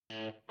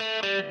Welcome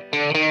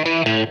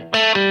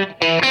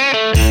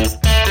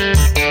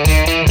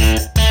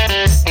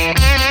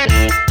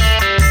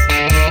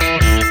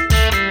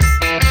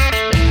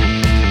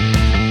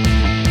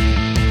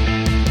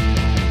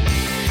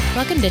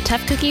to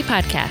Tough Cookie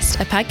Podcast,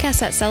 a podcast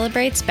that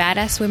celebrates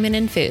badass women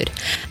in food.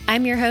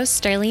 I'm your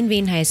host, Darlene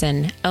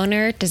Wienheisen,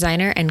 owner,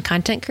 designer, and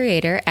content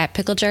creator at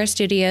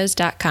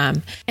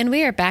picklejarstudios.com. And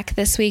we are back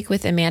this week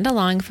with Amanda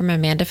Long from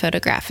Amanda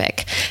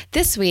Photographic.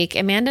 This week,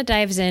 Amanda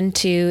dives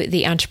into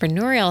the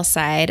entrepreneurial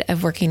side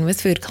of working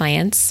with food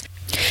clients,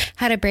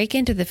 how to break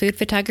into the food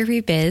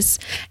photography biz,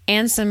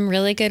 and some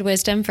really good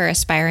wisdom for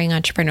aspiring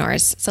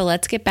entrepreneurs. So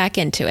let's get back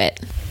into it.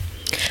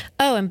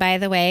 Oh, and by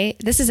the way,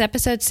 this is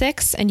episode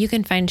 6, and you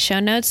can find show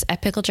notes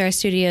at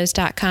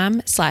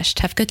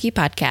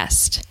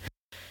picklejarstudios.com/toughcookiepodcast.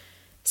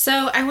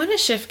 So I want to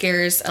shift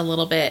gears a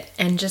little bit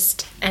and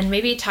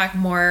maybe talk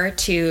more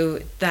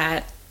to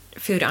that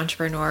food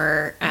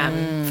entrepreneur,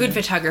 food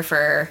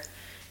photographer.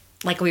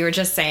 Like we were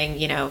just saying,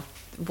 you know,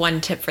 one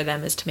tip for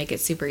them is to make it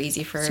super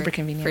easy super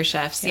convenient for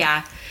chefs.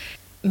 Yeah.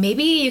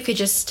 Maybe you could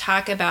just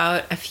talk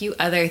about a few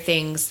other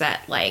things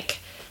that like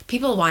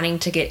people wanting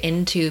to get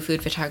into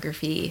food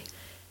photography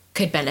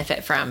could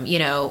benefit from. You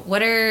know,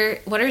 what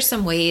are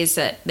some ways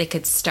that they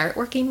could start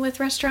working with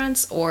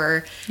restaurants,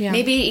 or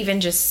maybe even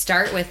just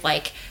start with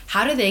like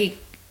how do they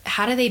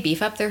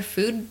beef up their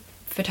food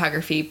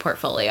photography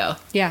portfolio?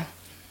 Yeah.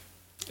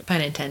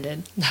 Pun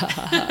intended.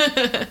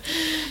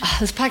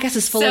 This podcast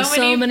is full of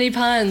so many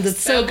puns. It's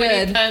so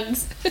good.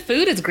 Puns.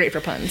 Food is great for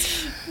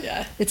puns.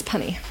 Yeah. It's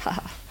punny.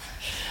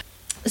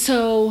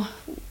 So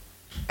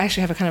I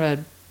actually have a kind of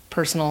a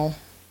personal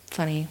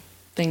funny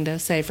thing to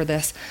say for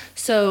this.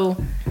 So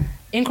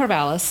in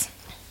Corvallis,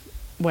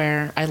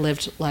 where I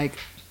lived like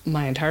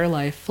my entire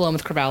life,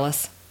 Philomath,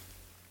 Corvallis,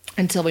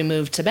 until we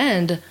moved to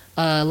Bend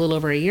a little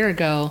over a year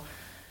ago,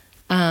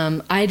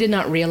 I did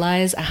not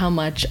realize how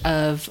much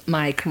of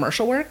my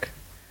commercial work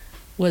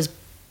that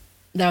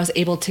I was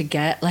able to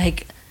get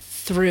like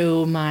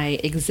through my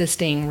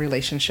existing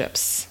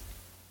relationships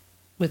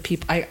with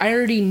people. I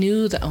already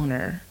knew the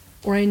owner,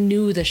 or I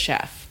knew the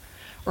chef,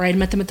 or I'd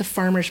met them at the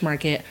farmer's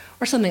market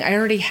or something. I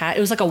already had,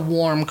 it was like a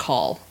warm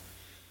call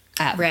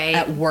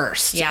at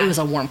worst. Yeah. It was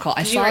a warm call.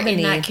 I saw the need.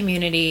 In that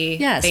community.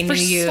 Yes, they knew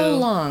you. So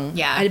long.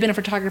 Yeah. I'd been a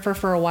photographer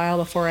for a while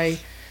before I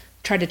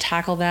tried to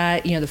tackle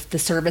that. You know, the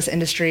service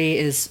industry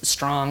is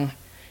strong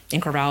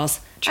in Corvallis,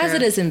 as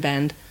it is in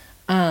Bend.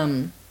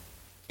 But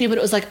it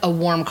was like a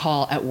warm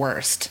call at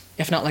worst,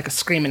 if not like a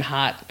screaming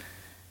hot,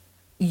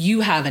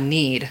 you have a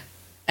need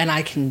and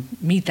I can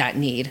meet that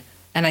need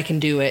and I can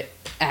do it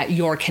at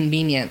your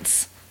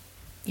convenience.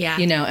 Yeah.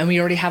 You know, and we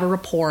already have a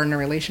rapport and a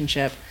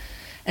relationship.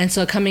 And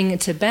so coming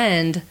to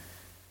Bend,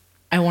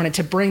 I wanted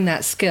to bring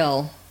that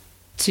skill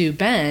to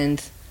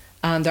Bend.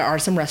 There are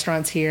some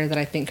restaurants here that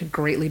I think could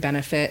greatly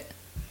benefit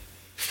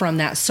from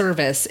that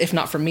service. If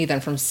not from me,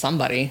 then from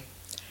somebody,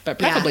 but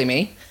preferably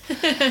me.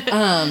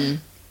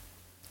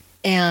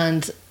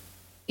 And,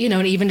 you know,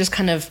 and even just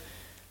kind of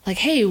like,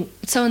 hey,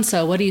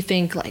 so-and-so, what do you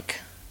think? Like,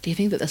 do you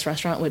think that this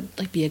restaurant would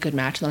like be a good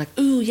match? And they're like,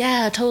 ooh,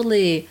 yeah,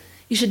 totally.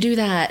 You should do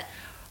that.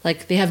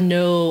 Like they have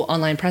no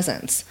online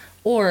presence,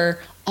 or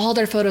all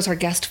their photos are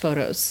guest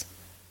photos,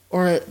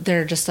 or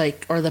they're just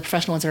like, or the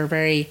professional ones are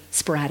very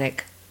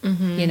sporadic,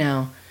 you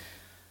know?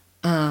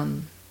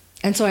 And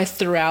so I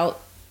threw out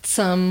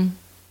some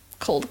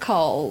cold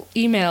call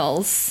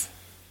emails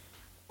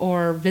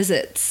or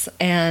visits,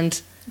 and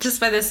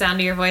just by the sound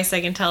of your voice, I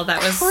can tell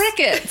that was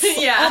crickets.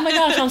 Yeah. Oh my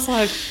gosh. I was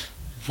like,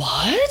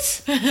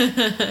 what?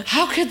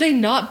 How could they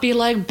not be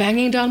like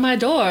banging down my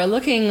door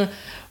looking,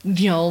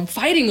 you know,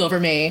 fighting over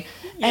me?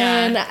 Yeah.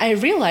 And I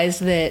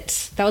realized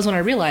that was when I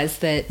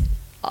realized that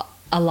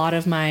a lot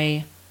of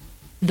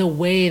the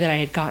way that I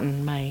had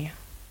gotten my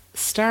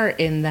start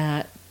in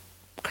that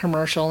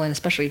commercial and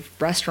especially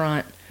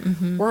restaurant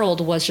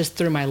world was just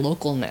through my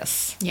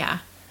localness. Yeah.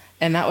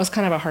 And that was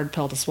kind of a hard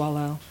pill to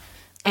swallow.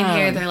 And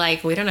here they're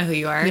like, we don't know who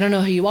you are. We don't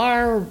know who you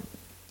are.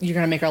 You're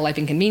going to make our life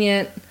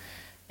inconvenient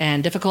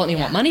and difficult, and you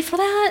want money for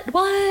that?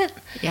 What?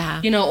 Yeah.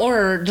 You know,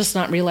 or just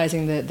not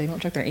realizing that they don't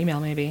check their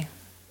email maybe.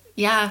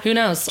 Yeah. Who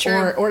knows?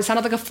 True. Or it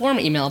sounded like a form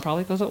email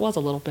probably, because it was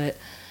a little bit.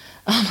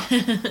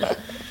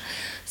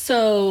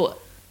 So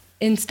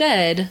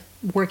instead,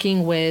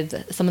 working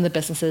with some of the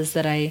businesses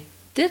that I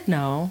did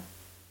know,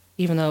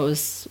 even though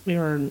we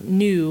were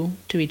new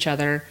to each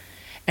other,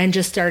 and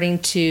just starting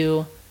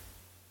to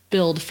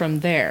build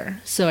from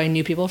there. So I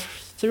knew people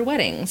through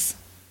weddings.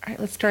 All right,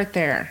 let's start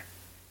there.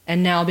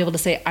 And now I'll be able to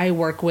say I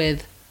work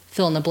with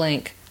fill in the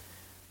blank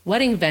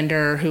wedding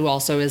vendor who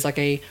also is like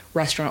a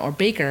restaurant or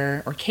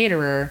baker or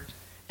caterer,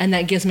 and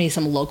that gives me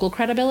some local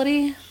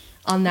credibility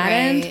on that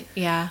end.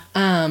 Yeah.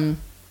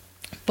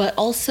 But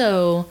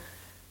also,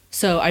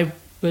 so I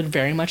would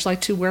very much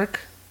like to work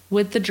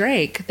with the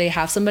Drake. They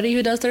have somebody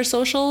who does their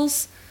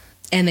socials,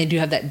 and they do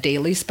have that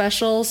daily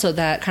special, so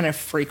that kind of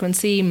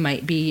frequency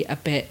might be a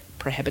bit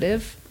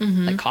prohibitive,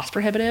 like cost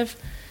prohibitive.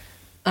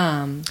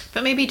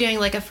 But maybe doing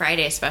like a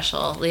Friday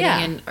special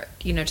leading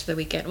in, to the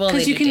weekend. Well,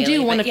 because you can daily,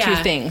 do one of yeah.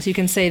 two things. You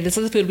can say, this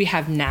is the food we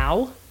have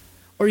now,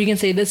 or you can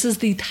say, this is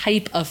the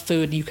type of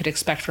food you could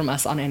expect from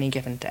us on any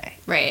given day.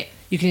 Right.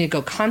 You can either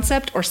go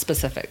concept or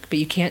specific, but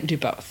you can't do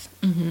both.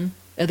 Mm-hmm.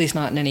 At least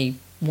not in any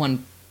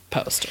one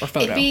post or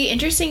photo. It'd be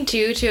interesting,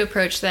 too, to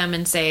approach them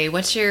and say,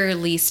 what's your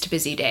least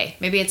busy day?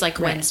 Maybe it's like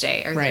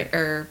Wednesday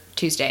or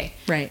Tuesday.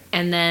 Right.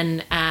 And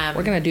then...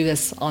 we're going to do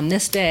this on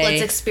this day.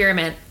 Let's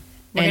experiment.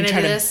 We're going to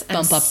do this.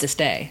 Bump up this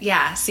day.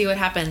 Yeah, see what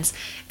happens.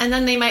 And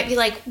then they might be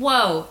like,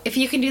 whoa, if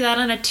you can do that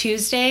on a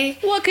Tuesday...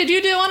 What could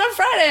you do on a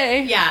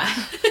Friday? Yeah.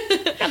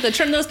 Have to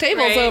turn those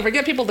tables over,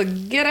 get people to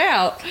get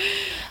out.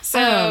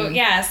 So,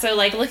 so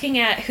like looking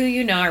at who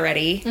you know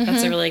already,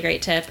 that's a really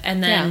great tip.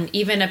 And then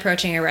even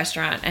approaching a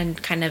restaurant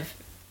and kind of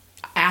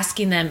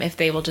asking them if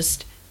they will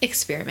just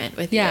experiment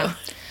with you.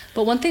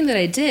 But one thing that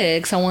I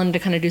did, because I wanted to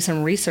kind of do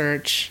some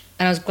research,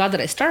 and I was glad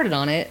that I started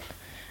on it,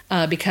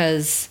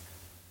 because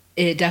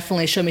it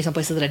definitely showed me some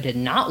places that I did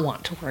not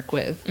want to work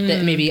with,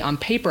 that maybe on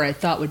paper I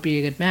thought would be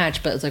a good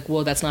match, but it's like,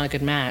 whoa, that's not a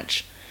good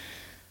match.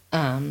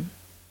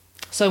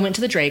 So I went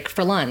to the Drake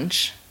for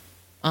lunch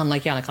on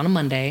on a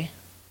Monday.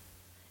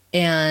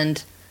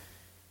 And,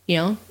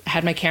 I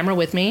had my camera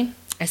with me.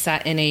 I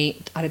sat at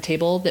a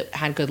table that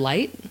had good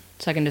light,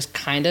 so I can just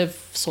kind of,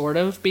 sort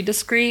of be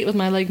discreet with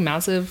my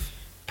massive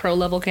pro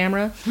level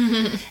camera.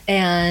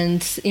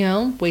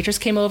 And, waitress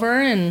came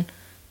over and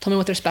told me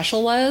what their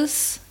special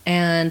was.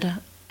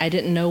 And I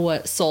didn't know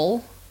what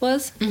sole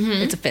was.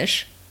 Mm-hmm. It's a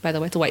fish, by the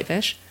way. It's a white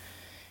fish.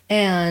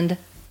 And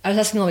I was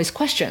asking all these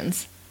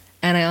questions.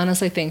 And I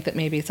honestly think that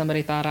maybe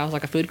somebody thought I was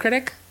like a food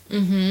critic.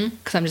 Mm-hmm.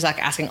 Because I'm just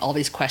asking all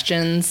these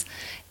questions.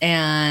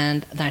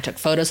 And then I took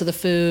photos of the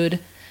food.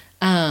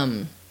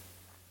 But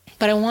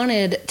I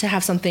wanted to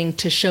have something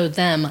to show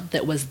them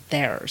that was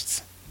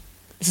theirs.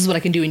 This is what I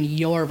can do in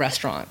your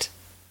restaurant.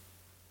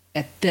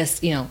 At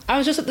this, I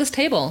was just at this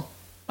table.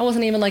 I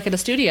wasn't even at a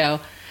studio.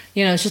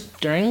 It's just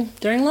during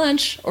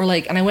lunch or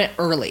and I went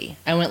early.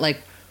 I went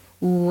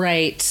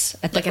right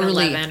at the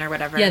early 11 or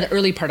whatever. Yeah, the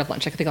early part of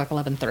lunch. I could think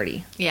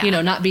 11:30.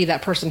 Yeah. Not be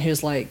that person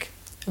who's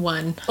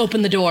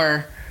open the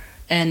door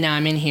and now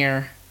I'm in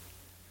here.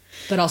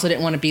 But also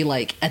didn't want to be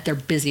at their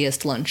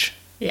busiest lunch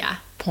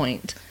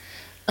point.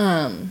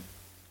 But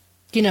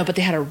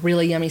they had a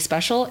really yummy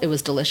special. It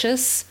was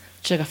delicious.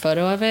 Took a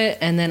photo of it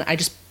and then I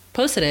just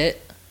posted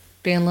it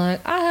being I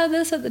had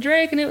this at the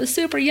Drake and it was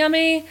super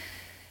yummy.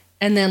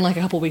 And then a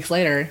couple weeks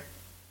later,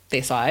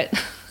 they saw it.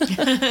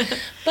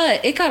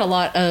 But it got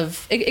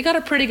it got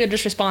a pretty good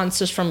response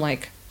just from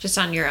just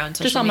on your own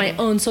social just on media. my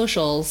own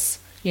socials,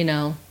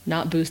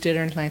 not boosted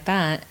or anything like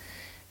that.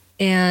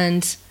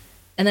 And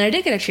then I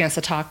did get a chance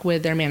to talk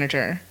with their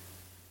manager.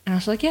 And I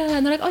was like, yeah.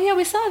 And they're like, oh yeah,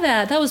 we saw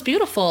that. That was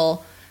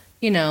beautiful,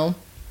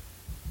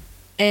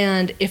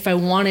 And if I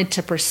wanted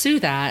to pursue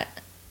that,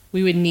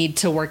 we would need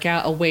to work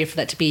out a way for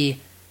that to be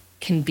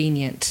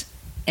convenient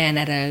and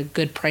at a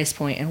good price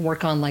point and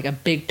work on a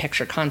big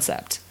picture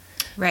concept.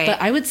 Right.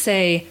 But I would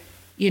say,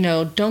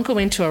 don't go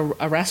into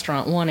a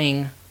restaurant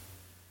wanting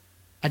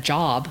a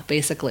job,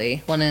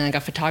 basically, wanting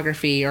a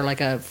photography or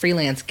a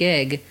freelance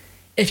gig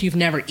if you've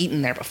never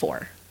eaten there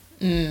before.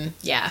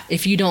 Yeah.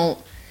 If you don't,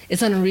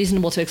 it's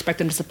unreasonable to expect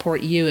them to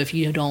support you if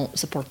you don't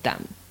support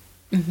them.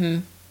 Mm-hmm.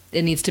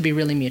 It needs to be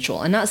really mutual.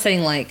 I'm not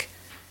saying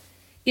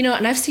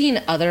and I've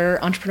seen other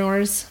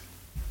entrepreneurs.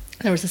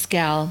 There was this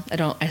gal,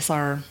 I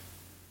saw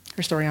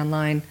her story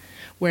online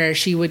where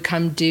she would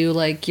come do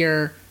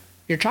your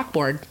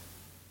chalkboard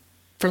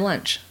for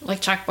lunch.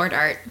 Chalkboard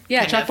art.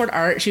 Yeah, chalkboard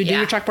art. She would do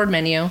your chalkboard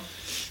menu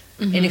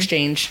in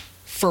exchange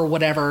for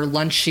whatever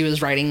lunch she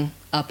was writing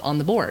up on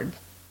the board.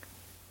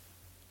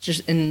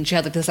 And she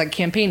had this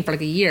campaign for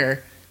a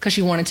year because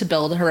she wanted to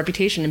build her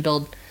reputation and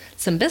build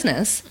some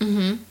business.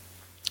 Mm-hmm.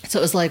 So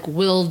it was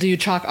we'll do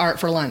chalk art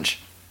for lunch.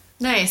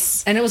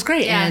 Nice. And it was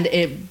great. Yeah. And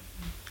it,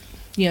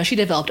 she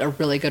developed a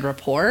really good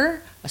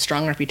rapport, a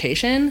strong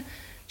reputation.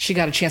 She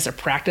got a chance to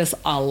practice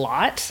a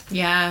lot.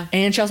 Yeah.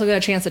 And she also got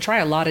a chance to try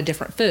a lot of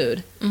different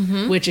food,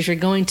 which if you're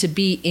going to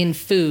be in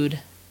food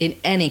in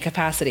any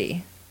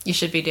capacity, you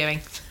should be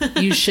doing.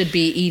 you should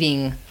be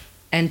eating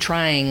and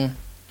trying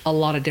a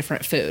lot of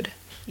different food.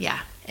 Yeah.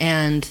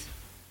 And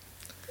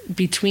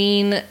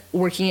between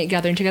working at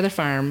Gathering Together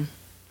Farm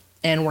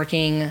and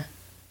working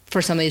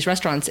for some of these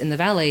restaurants in the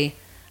Valley,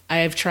 I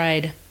have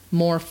tried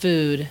more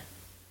food,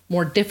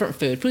 more different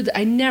food that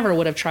I never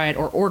would have tried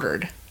or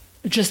ordered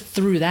just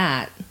through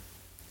that.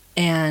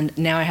 And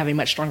now I have a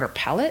much stronger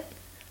palate.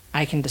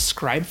 I can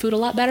describe food a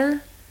lot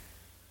better.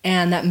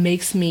 And that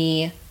makes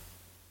me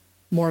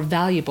more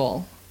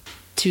valuable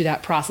to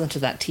that process, to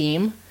that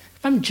team.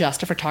 If I'm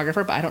just a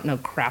photographer, but I don't know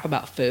crap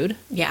about food,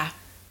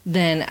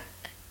 then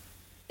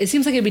it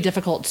seems like it'd be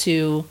difficult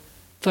to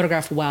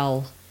photograph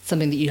well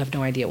something that you have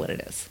no idea what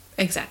it is.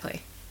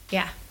 Exactly.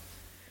 Yeah.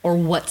 Or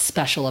what's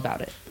special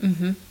about it.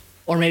 Mm-hmm.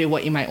 Or maybe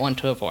what you might want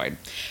to avoid.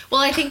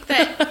 Well, I think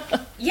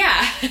that,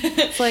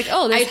 it's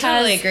I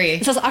totally agree.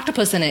 It says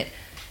octopus in it.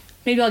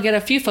 Maybe I'll get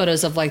a few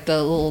photos of the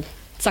little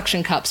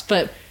suction cups,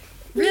 but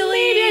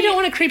really, maybe I don't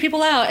want to creep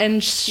people out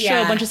and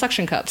show a bunch of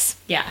suction cups.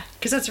 Yeah,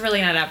 because that's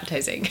really not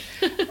appetizing.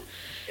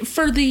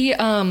 For the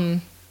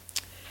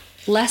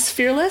less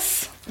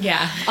fearless,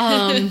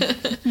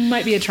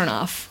 might be a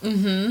turnoff.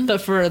 Mm-hmm.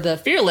 But for the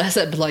fearless,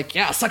 I'd be like,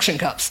 yeah, suction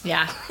cups.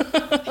 Yeah.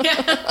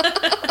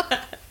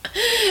 Yeah.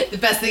 The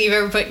best thing you've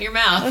ever put in your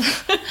mouth.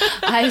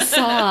 I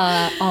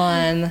saw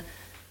on,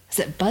 is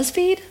it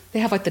BuzzFeed? They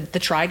have like the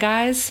Try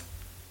Guys.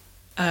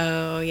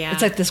 Oh, yeah.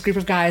 It's like this group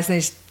of guys,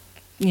 and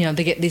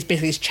they get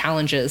these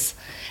challenges.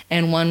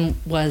 And one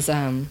was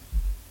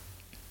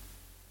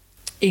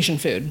Asian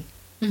food.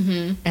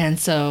 Mm-hmm. And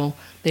so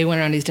they went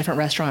around these different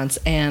restaurants,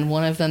 and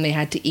one of them they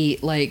had to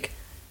eat like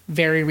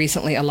very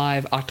recently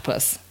alive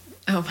octopus.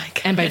 Oh my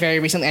God. And by very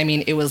recently, I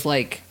mean it was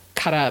like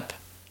cut up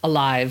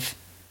alive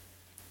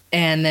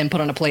and then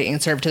put on a plate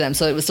and served to them.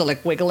 So it was still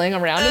like wiggling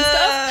around and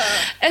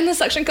stuff. And the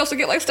suction cups would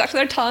get like stuck to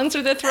their tongues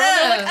or their throat.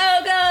 They're like,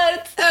 oh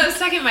God. Oh,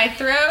 stuck in my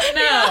throat?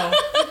 No.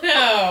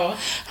 No.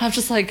 I was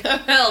just like, oh,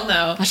 hell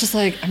no. I was just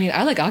like, I mean,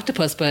 I like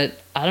octopus, but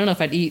I don't know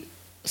if I'd eat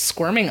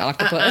squirming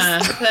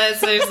octopus.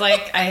 There's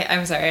like,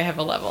 I'm sorry, I have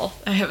a level.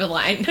 I have a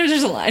line.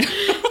 There's a line.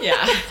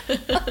 Yeah.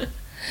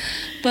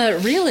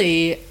 But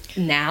really,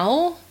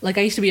 now, like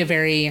I used to be a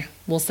very,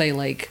 we'll say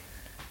like,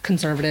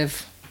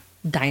 conservative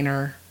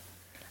diner.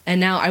 And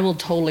now I will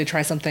totally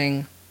try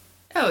something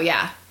Oh,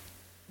 yeah.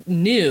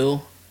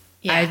 new.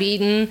 Yeah. I've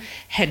eaten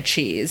head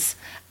cheese.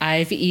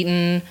 I've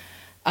eaten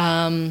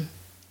blood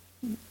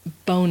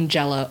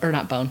jello.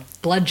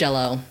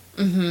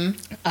 Mm-hmm.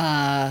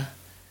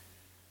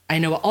 I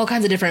know what all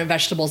kinds of different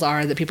vegetables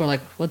are that people are like,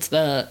 what's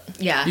that?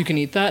 Yeah. You can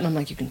eat that? And I'm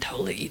like, you can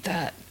totally eat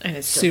that. And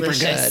it's super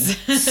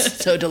delicious. good.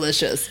 So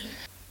delicious.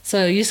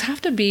 So you just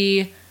have to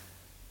be,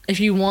 if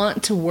you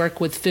want to work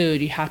with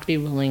food, you have to be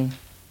willing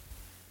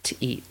to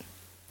eat.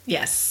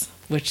 Yes.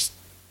 Which,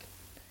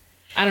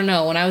 I don't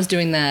know, when I was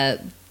doing the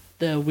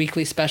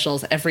weekly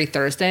specials every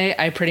Thursday,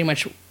 I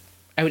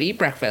would eat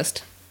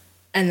breakfast,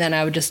 and then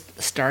I would just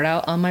start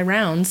out on my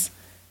rounds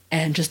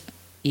and just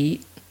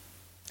eat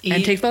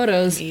and take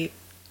photos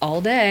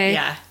all day.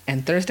 Yeah.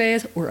 And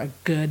Thursdays were a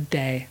good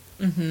day.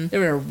 Mm-hmm. They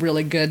were a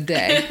really good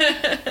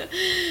day.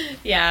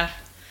 Yeah.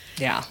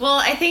 Yeah. Well,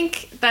 I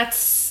think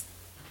that's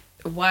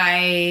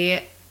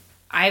why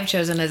I've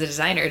chosen as a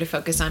designer to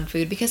focus on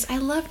food, because I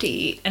love to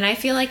eat, and I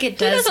feel like it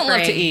does. Who doesn't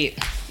love to eat?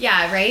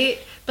 Yeah, right.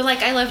 But like,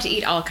 I love to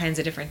eat all kinds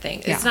of different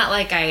things. Yeah. It's not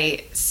like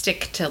I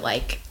stick to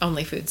like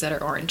only foods that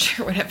are orange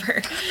or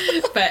whatever.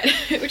 But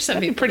which some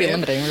people pretty do.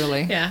 limiting,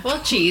 really. Yeah.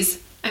 Well,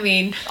 cheese. I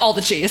mean, all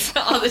the cheese.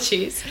 all the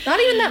cheese. Not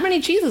even that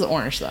many cheeses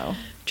orange though.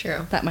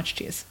 True. That much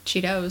cheese.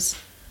 Cheetos.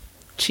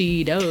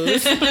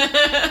 Cheetos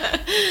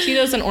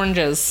and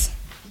oranges.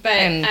 But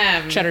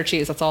and cheddar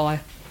cheese. That's all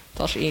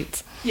she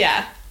eats.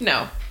 Yeah.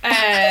 No.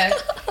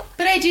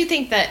 But I do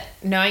think that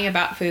knowing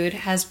about food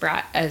has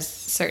brought a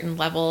certain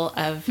level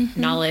of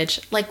knowledge.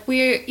 Like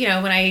when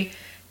I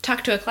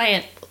talk to a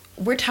client,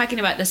 we're talking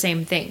about the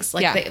same things.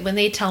 Like when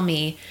they tell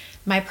me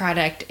my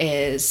product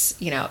is,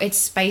 it's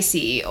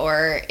spicy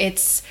or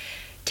it's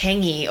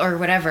tangy or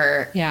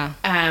whatever. Yeah.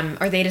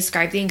 Or they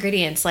describe the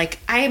ingredients. Like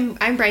I'm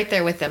right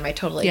there with them. I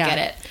totally get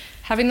it.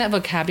 Having that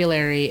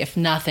vocabulary, if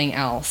nothing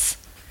else,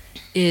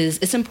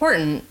 it's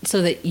important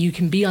so that you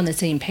can be on the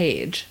same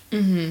page.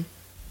 Mm-hmm.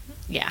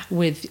 Yeah.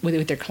 With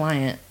their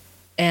client.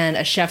 And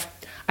a chef,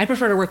 I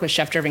prefer to work with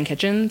chef-driven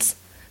kitchens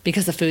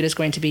because the food is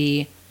going to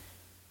be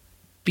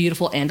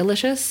beautiful and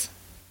delicious.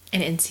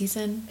 And in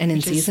season.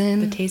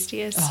 The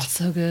tastiest. Oh,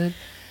 so good.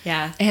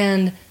 Yeah.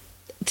 And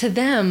to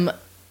them,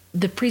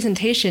 the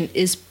presentation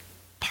is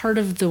part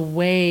of the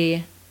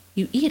way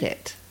you eat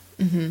it.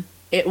 Mm-hmm.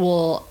 It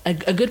will,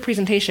 a good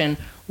presentation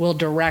will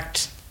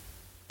direct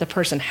the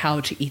person how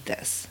to eat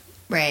this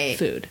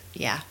food.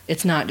 Yeah.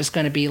 It's not just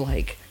going to be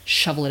like,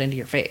 shovel it into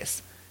your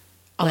face.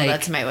 Oh,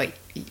 that's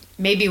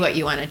maybe what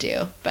you want to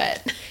do,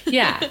 but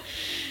yeah,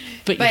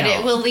 but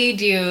it will lead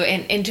you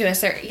into a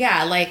certain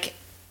like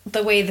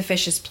the way the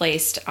fish is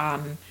placed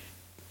on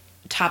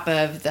top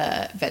of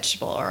the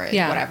vegetable or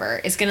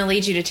whatever is going to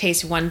lead you to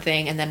taste one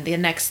thing and then the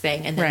next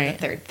thing and then the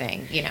third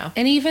thing,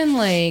 And even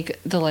like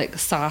the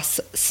sauce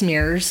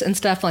smears and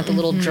stuff, like the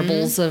little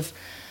dribbles of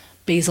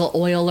basil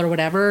oil or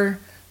whatever.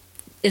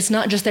 It's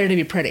not just there to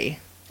be pretty.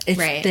 It's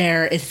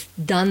there. It's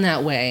done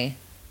that way.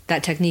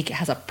 That technique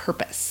has a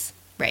purpose.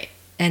 Right.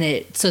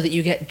 And so that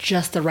you get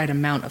just the right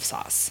amount of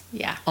sauce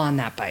on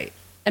that bite.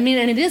 I mean,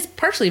 and it is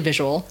partially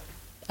visual,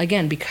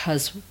 again,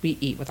 because we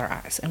eat with our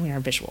eyes and we are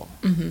visual.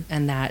 Mm-hmm.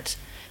 And that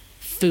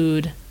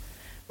food,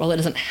 while it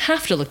doesn't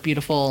have to look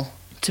beautiful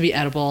to be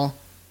edible,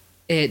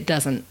 it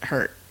doesn't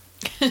hurt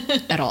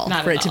at all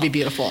for it to be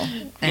beautiful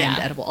and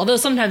edible. Although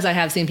sometimes I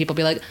have seen people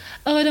be like,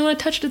 oh, I don't want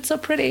to touch it. It's so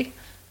pretty.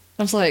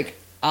 I was like,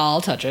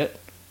 I'll touch it.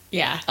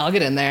 Yeah. I'll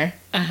get in there.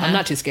 Uh-huh. I'm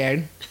not too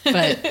scared.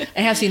 But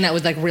I have seen that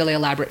with like really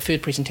elaborate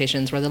food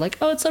presentations where they're like,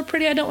 oh, it's so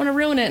pretty, I don't want to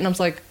ruin it. And I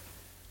was like,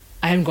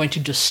 I am going to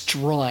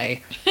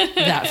destroy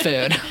that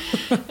food.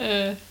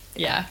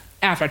 Yeah.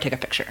 After I take a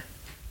picture.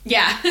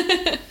 Yeah.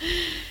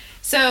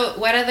 So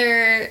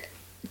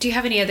do you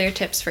have any other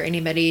tips for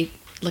anybody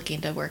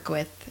looking to work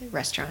with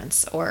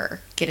restaurants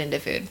or get into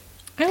food?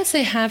 I would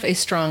say have a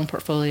strong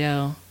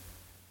portfolio,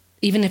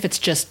 even if it's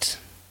just,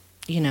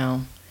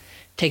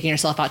 taking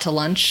yourself out to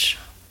lunch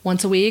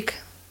once a week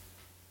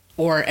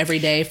or every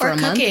day for a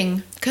month.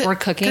 Or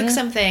cooking. Cook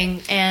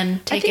something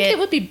and take it. I think it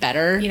would be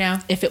better,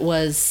 if it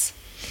was,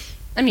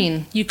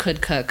 you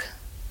could cook.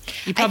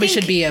 You probably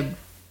should be a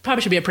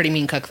pretty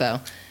mean cook,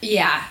 though.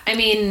 Yeah.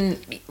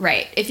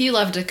 Right. If you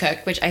love to cook,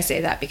 which I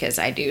say that because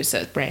I do.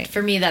 So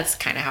for me, that's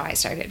kind of how I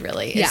started,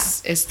 really,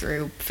 is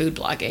through food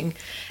blogging.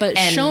 But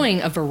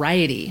showing a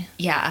variety.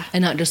 Yeah.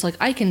 And not just like,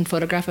 I can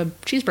photograph a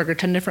cheeseburger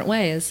 10 different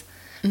ways.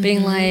 Mm-hmm.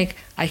 Being like,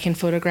 I can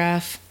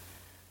photograph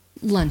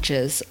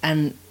lunches.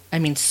 And,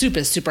 soup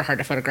is super hard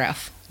to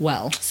photograph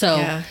well.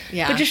 So,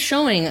 but just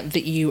showing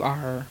that you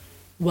are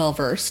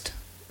well-versed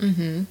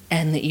and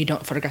that you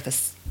don't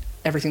photograph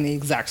everything the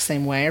exact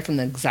same way or from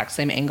the exact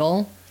same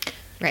angle.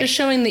 Right. Just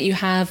showing that you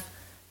have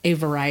a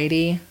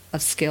variety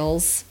of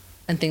skills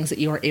and things that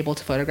you are able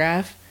to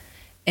photograph,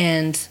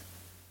 and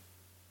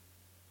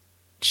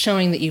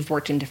showing that you've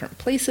worked in different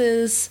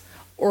places,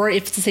 or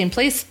if it's the same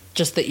place,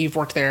 just that you've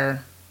worked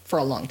there for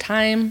a long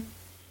time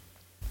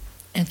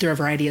and through a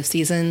variety of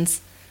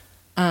seasons.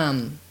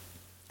 I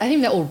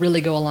think that will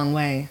really go a long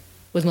way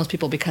with most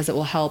people because it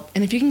will help.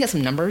 And if you can get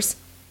some numbers,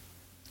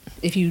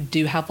 if you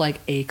do have like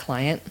a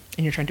client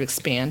and you're trying to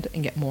expand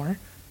and get more,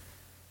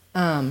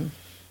 so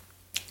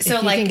if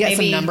you can get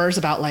some numbers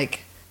about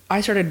like,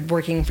 I started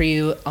working for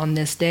you on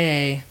this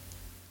day.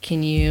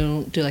 Can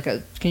you do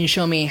can you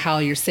show me how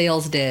your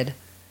sales did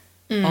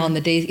on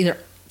the days,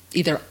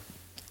 either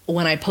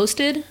when I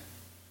posted,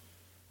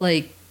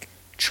 like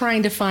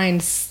trying to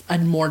find a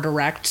more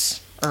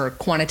direct or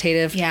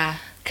quantitative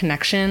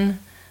connection,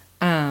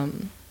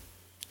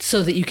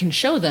 so that you can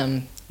show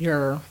them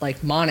your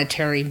like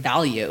monetary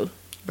value.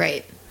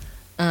 Right.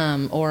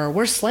 Or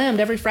we're slammed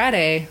every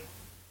Friday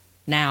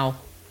now.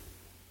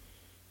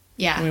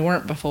 Yeah. We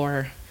weren't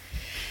before.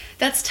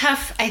 That's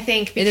tough, I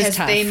think, because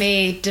they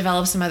may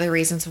develop some other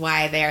reasons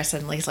why they are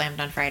suddenly slammed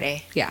on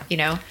Friday. Yeah.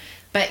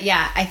 But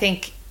yeah, I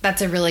think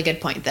that's a really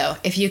good point, though.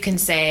 If you can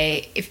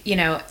say,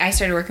 I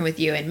started working with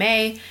you in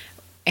May,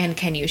 and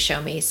can you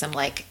show me some,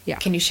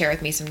 can you share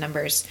with me some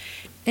numbers?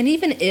 And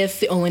even if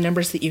the only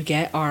numbers that you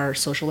get are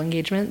social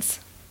engagements.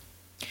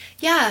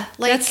 Yeah.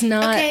 That's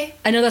not, okay.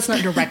 I know that's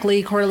not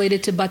directly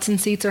correlated to butts and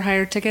seats or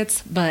higher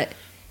tickets, but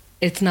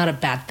it's not a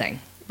bad thing.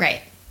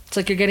 Right. It's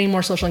like you're getting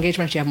more social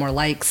engagements, you have more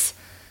likes.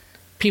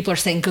 People are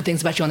saying good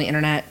things about you on the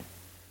internet.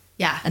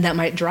 Yeah. And that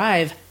might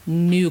drive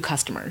new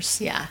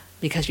customers. Yeah.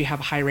 Because you have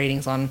high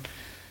ratings on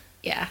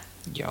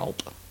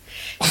Yelp.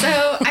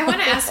 So I want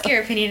to ask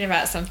your opinion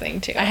about something,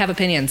 too. I have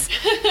opinions.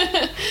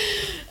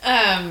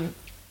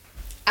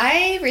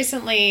 I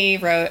recently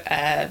wrote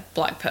a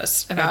blog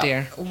post about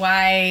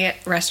why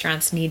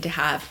restaurants need to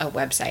have a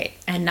website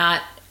and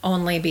not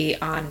only be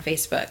on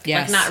Facebook.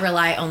 Yes. Not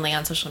rely only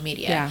on social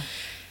media. Yeah.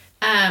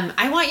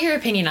 I want your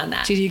opinion on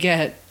that. Did you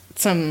get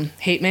some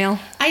hate mail?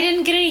 I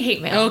didn't get any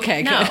hate mail.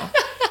 Okay, no. Good.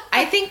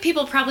 I think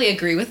people probably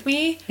agree with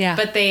me. Yeah.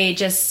 But they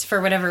just,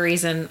 for whatever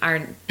reason,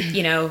 aren't,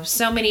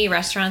 so many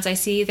restaurants I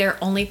see, they're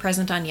only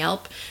present on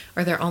Yelp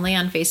or they're only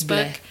on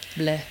Facebook.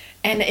 Bleh.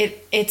 And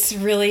it's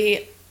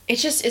really, it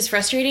just is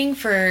frustrating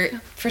for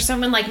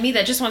someone like me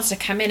that just wants to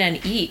come in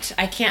and eat.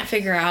 I can't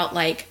figure out,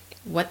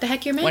 what the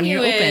heck your menu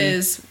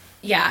is. Open.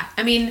 Yeah.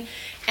 And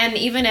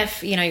even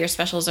if, your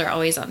specials are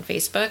always on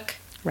Facebook.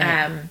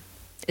 Right.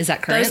 Is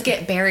that current? Those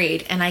get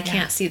buried and I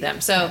can't see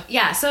them. So,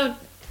 so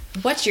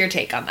what's your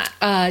take on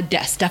that?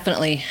 Yes,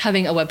 definitely.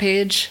 Having a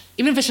webpage,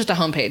 even if it's just a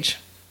homepage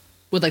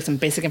with some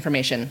basic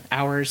information,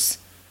 hours,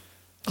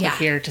 click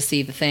here to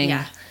see the thing.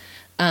 Yeah.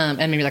 And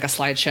maybe a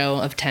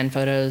slideshow of 10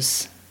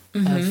 photos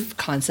of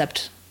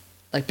concept,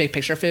 big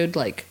picture food.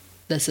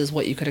 This is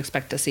what you could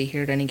expect to see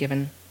here at any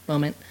given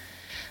moment.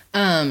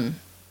 And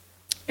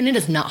it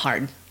is not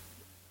hard.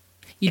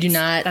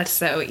 That's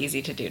so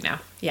easy to do now.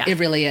 Yeah. It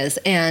really is.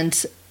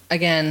 And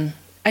again,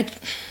 I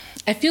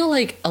feel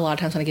like a lot of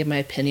times when I give my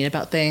opinion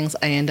about things,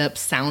 I end up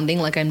sounding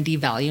like I'm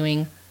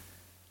devaluing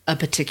a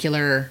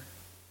particular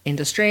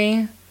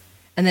industry.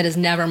 And that is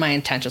never my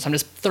intention. So I'm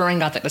just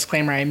throwing out that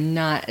disclaimer. I'm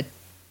not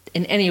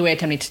in any way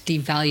attempting to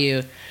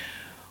devalue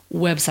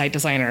website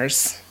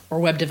designers or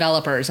web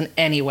developers in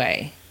any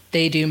way.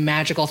 They do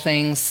magical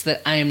things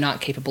that I am not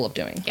capable of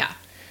doing. Yeah.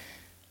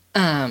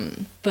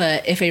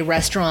 But if a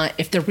restaurant,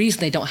 if the reason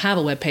they don't have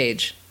a web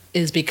page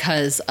is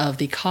because of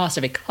the cost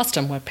of a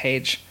custom web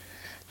page,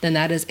 then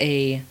that is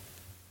a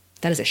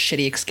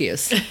shitty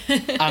excuse.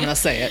 I'm gonna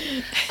say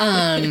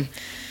it.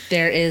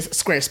 There is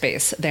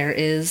Squarespace. There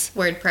is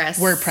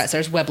WordPress.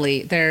 There's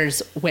Weebly.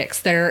 There's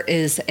Wix. There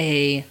is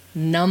a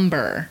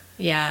number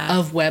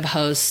of web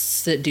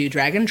hosts that do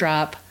drag and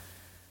drop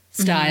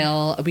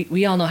style. Mm-hmm.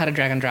 We all know how to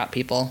drag and drop,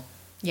 people.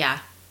 Yeah.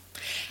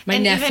 My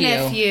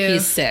nephew,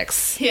 he's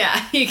 6.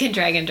 Yeah, he can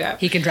drag and drop.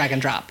 He can drag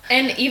and drop.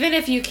 And even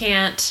if you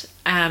can't,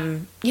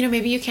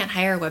 maybe you can't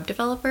hire a web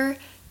developer,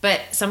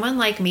 but someone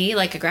like me,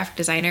 like a graphic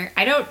designer,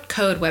 I don't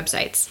code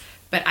websites,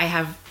 but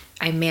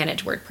I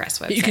manage WordPress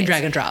websites. You can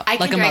drag and drop. I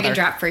can drag and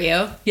drop for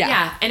you.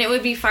 Yeah. And it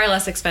would be far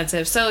less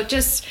expensive. So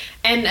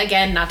and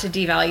again, not to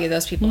devalue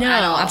those people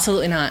at all. No,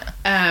 absolutely not.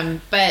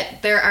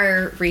 But there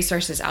are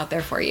resources out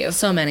there for you.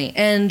 So many.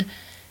 And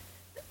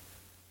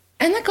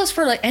that goes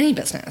for like any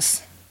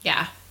business.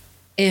 Yeah.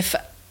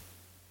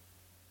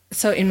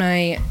 So in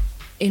my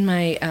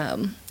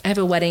I have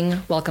a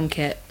wedding welcome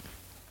kit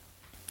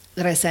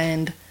that I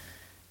send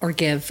or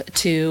give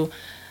to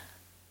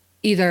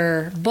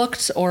either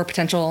booked or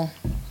potential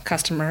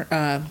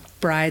customer,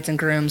 brides and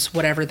grooms,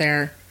 whatever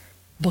their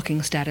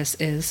booking status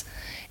is.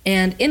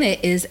 And in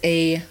it is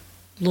a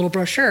little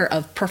brochure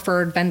of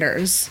preferred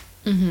vendors,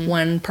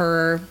 one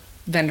per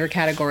vendor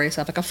category. So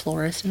I have like a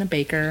florist and a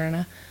baker and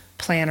a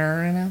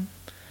planner and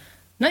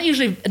not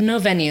usually no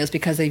venues,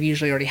 because they've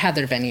usually already had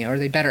their venue, or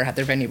they better have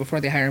their venue before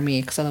they hire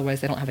me, because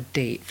otherwise they don't have a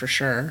date for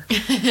sure.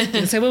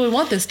 They say, well, we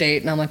want this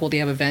date. And I'm like, well, do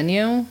you have a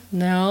venue?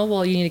 No.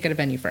 Well, you need to get a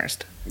venue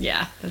first.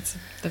 Yeah, that's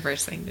the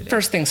first thing to do.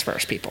 First things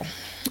first, people.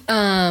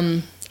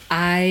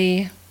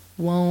 I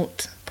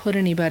won't put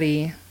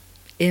anybody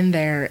in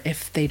there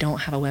if they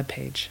don't have a web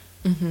page.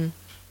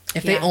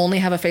 If they only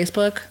have a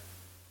Facebook,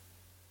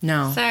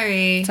 no.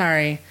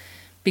 Sorry.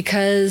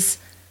 Because,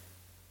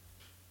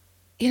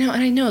 and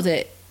I know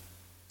that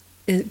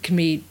it can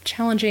be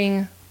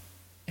challenging,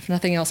 if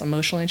nothing else,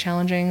 emotionally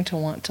challenging to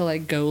want to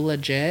like go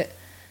legit,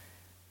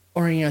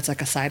 or, it's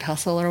like a side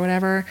hustle or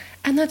whatever.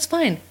 And that's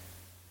fine.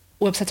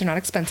 Websites are not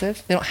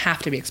expensive. They don't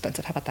have to be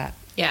expensive. How about that?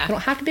 Yeah. They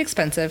don't have to be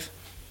expensive.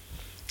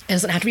 It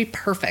doesn't have to be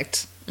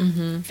perfect.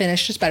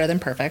 Finished is better than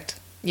perfect.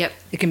 Yep.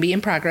 It can be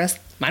in progress.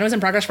 Mine was in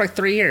progress for like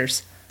 3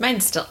 years.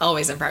 Mine's still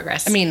always in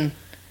progress.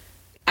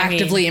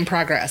 Actively in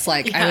progress.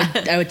 Like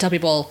I would tell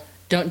people,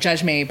 don't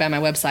judge me by my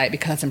website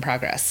because it's in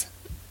progress.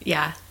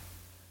 Yeah.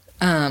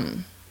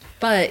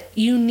 But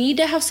you need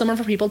to have somewhere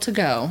for people to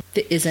go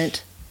that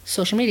isn't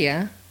social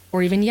media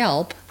or even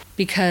Yelp,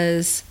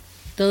 because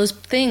those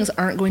things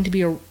aren't going to be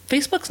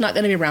Facebook's not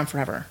going to be around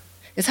forever.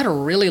 It's had a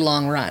really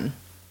long run.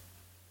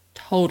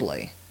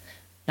 Totally.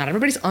 Not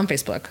everybody's on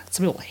Facebook.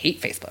 Some people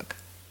hate Facebook.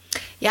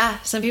 Yeah,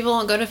 some people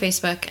won't go to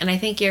Facebook, and I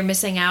think you're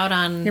missing out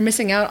on a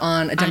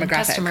demographic.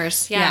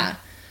 Customers. Yeah.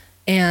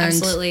 And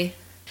absolutely.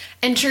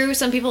 And true,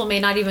 some people may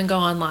not even go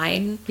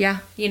online. Yeah.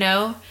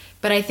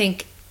 But I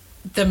think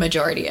the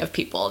majority of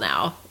people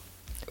now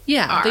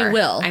they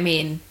will.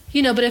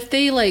 But if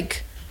they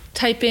like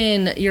type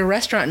in your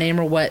restaurant name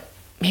or what,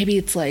 maybe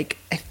it's like,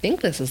 I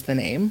think this is the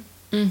name.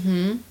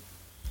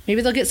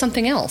 Maybe they'll get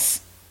something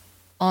else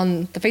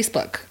on the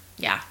Facebook.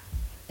 Yeah.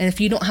 And if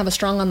you don't have a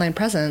strong online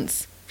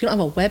presence, if you don't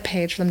have a web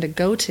page for them to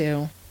go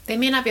to, they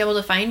may not be able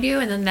to find you,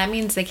 and then that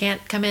means they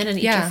can't come in and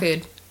eat your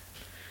food.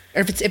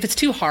 Or if it's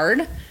too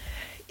hard,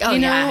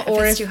 if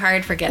it's too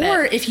hard, forget it.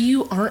 Or if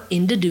you aren't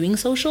into doing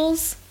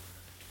socials,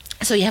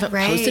 so you haven't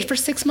posted for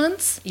 6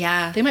 months,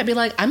 they might be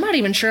like, I'm not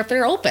even sure if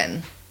they're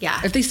open.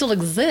 Yeah. If they still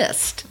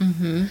exist.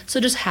 So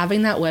just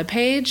having that web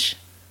page,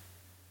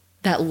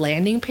 that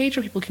landing page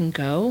where people can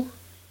go,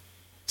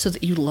 so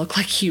that you look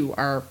like you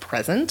are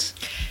present,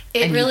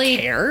 and you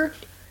care.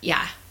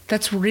 Yeah.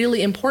 That's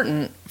really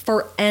important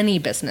for any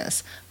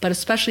business, but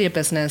especially a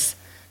business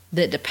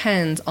that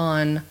depends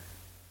on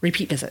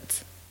repeat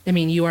visits.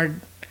 You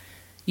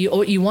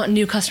want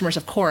new customers,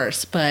 of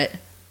course, but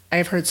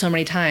I've heard so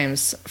many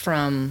times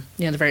from,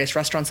 the various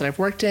restaurants that I've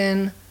worked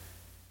in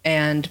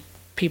and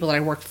people that I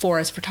work for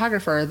as a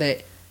photographer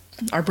that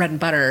our bread and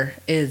butter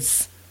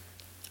is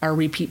our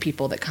repeat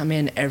people that come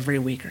in every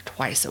week or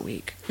twice a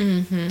week.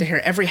 They're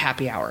here every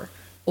happy hour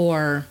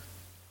or,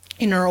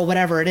 or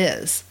whatever it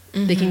is.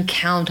 They can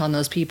count on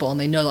those people, and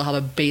they know they'll have a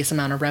base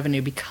amount of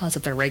revenue because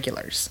of their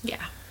regulars.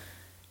 Yeah.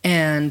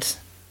 And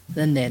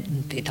then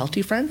they tell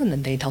 2 friends, and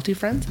then they tell 2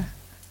 friends,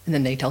 and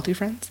then they tell 2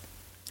 friends.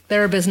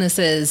 There are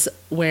businesses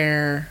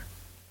where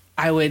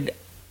I would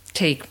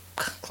take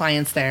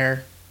clients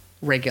there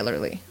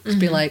regularly to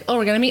be like, oh,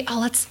 we're going to meet. Oh,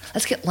 let's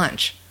get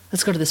lunch.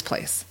 Let's go to this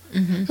place.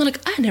 They're like,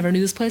 I never knew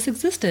this place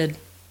existed.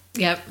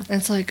 Yep. And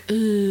it's like,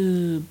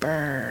 ooh,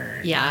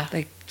 burn. Yeah.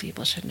 Like,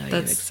 people should know you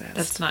exist.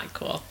 That's not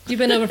cool. You've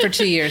been open for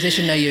 2 years. They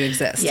should know you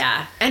exist.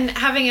 Yeah. And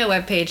having a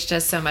web page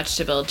does so much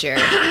to build your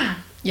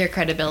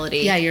credibility.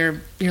 Yeah,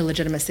 your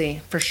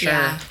legitimacy, for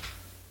sure.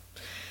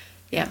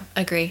 Yeah,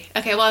 agree.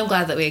 Okay, well, I'm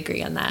glad that we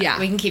agree on that. Yeah.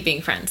 We can keep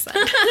being friends then.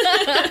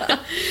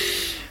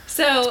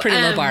 So it's pretty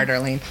low bar,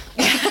 Darlene.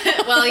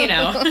 Well,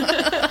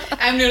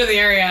 I'm new to the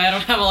area. I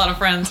don't have a lot of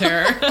friends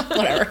here.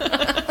 Whatever.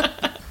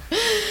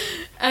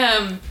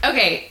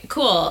 Okay,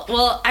 cool.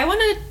 Well, I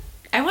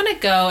want to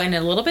go in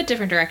a little bit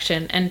different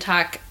direction and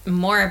talk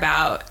more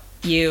about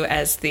you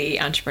as the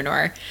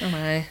entrepreneur. Oh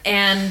my.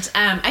 And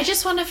I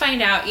just want to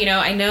find out,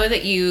 I know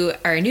that you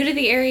are new to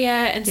the area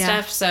and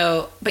stuff,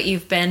 but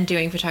you've been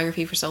doing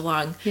photography for so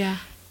long. Yeah.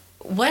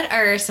 What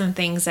are some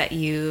things that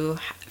you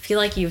feel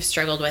like you've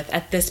struggled with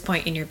at this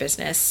point in your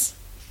business?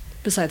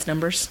 Besides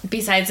numbers.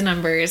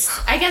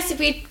 I guess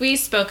if we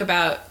spoke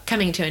about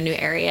coming to a new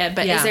area,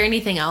 but is there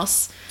anything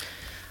else?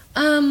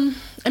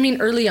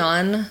 Early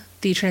on,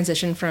 the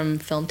transition from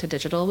film to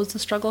digital was a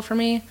struggle for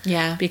me.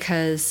 Yeah.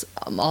 Because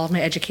all of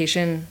my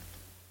education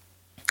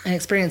and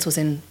experience was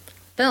in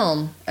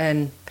film,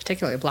 and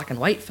particularly black and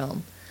white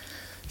film.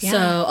 Yeah.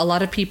 So a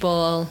lot of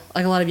people,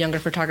 like a lot of younger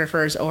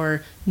photographers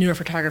or newer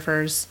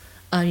photographers,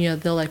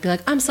 they'll like be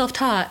like, I'm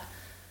self-taught.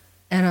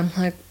 And I'm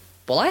like,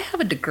 well, I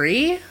have a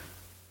degree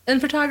in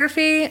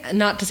photography.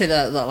 Not to say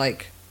that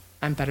like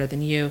I'm better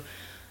than you,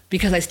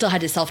 because I still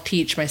had to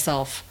self-teach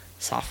myself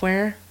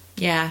software.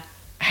 Yeah.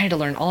 I had to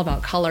learn all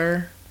about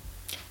color.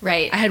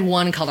 Right. I had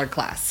one color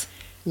class.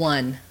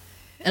 One.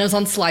 And it was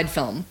on slide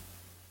film.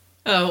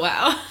 Oh,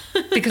 wow.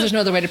 Because there's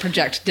no other way to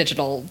project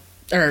digital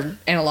or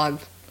analog.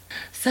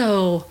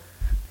 So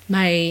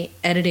my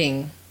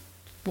editing,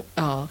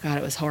 oh God,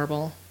 it was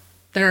horrible.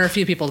 There are a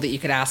few people that you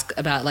could ask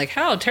about, like,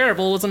 how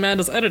terrible was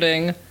Amanda's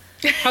editing?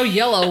 How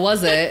yellow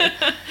was it?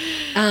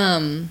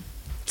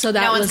 So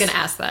that no one's going to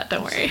ask that.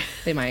 Don't worry.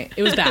 They might.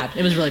 It was bad.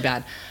 It was really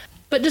bad.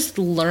 But just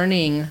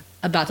learning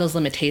about those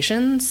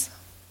limitations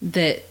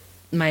that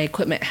my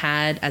equipment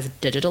had as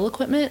digital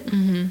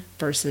equipment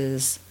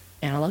versus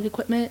analog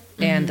equipment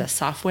and the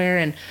software,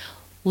 and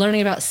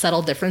learning about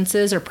subtle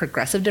differences or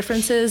progressive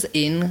differences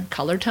in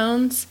color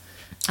tones.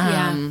 So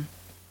I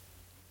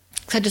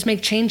just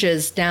make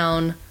changes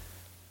down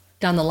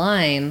the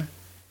line,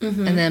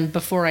 and then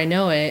before I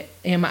know it,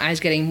 my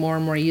eyes getting more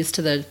and more used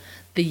to the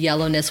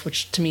yellowness,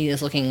 which to me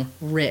is looking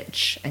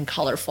rich and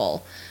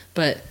colorful,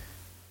 but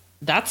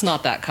that's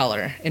not that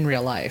color in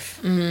real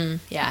life.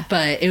 Yeah.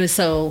 But it was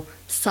so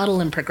subtle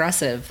and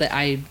progressive that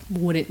I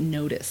wouldn't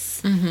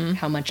notice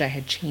how much I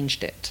had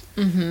changed it.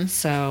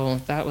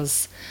 So that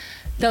was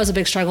a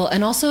big struggle.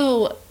 And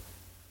also,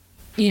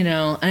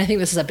 and I think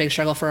this is a big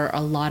struggle for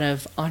a lot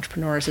of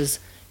entrepreneurs, is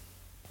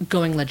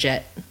going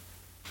legit.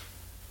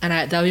 And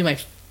that would be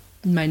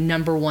my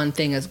number one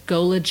thing, is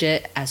go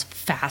legit as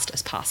fast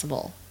as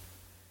possible.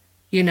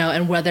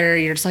 And whether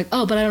you're just like,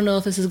 oh, but I don't know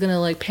if this is going to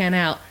like pan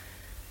out,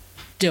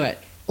 do it.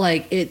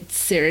 Like, it's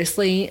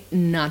seriously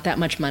not that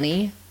much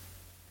money.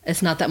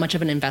 It's not that much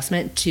of an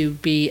investment to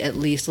be at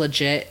least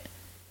legit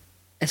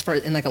as far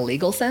in like a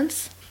legal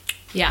sense.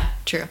 Yeah,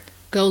 true.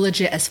 Go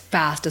legit as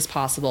fast as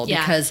possible,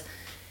 because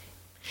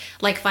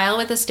like file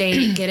with the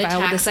state, get a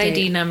tax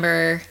ID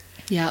number.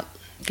 Yep.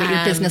 Get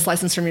your business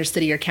license from your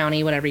city or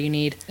county, whatever you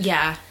need.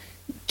 Yeah.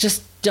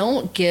 Just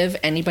don't give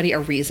anybody a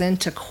reason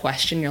to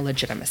question your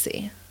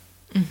legitimacy.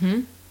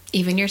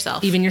 Even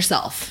yourself.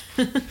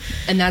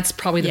 And that's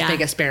probably the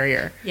biggest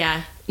barrier.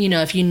 Yeah.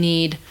 If you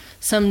need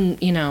some,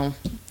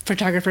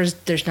 photographers,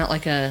 there's not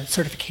like a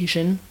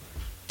certification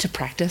to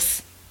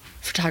practice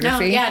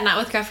photography. No, not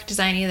with graphic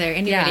design either.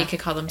 Anybody could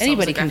call themselves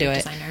a graphic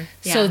designer.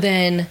 Yeah. So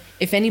then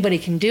if anybody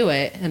can do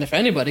it, and if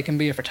anybody can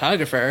be a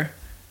photographer,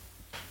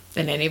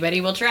 then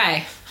anybody will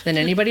try. And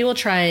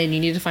you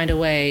need to find a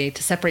way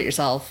to separate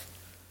yourself.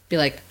 Be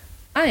like,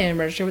 I am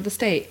registered with the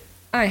state.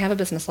 I have a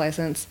business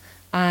license.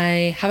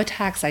 I have a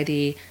tax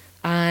ID.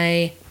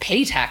 I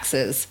pay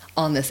taxes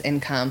on this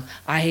income.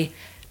 I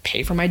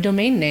pay for my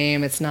domain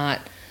name. It's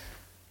not,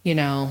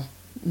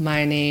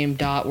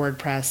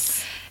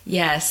 myname.wordpress.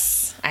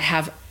 Yes. I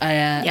have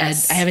I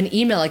have an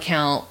email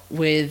account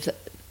with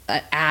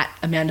at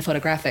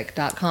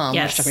amandaphotographic.com,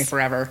 which took me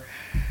forever.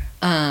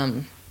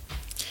 And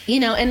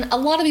a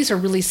lot of these are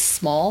really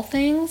small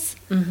things,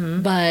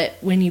 but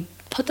when you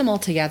put them all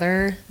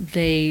together,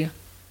 they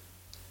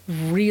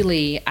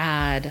really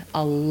add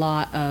a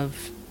lot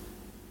of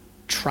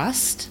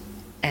trust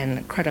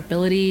and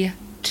credibility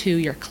to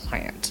your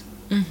client.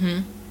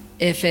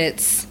 If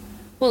it's,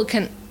 well,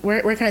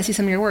 where can I see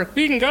some of your work?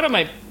 You can go to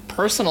my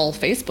personal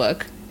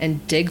Facebook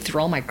and dig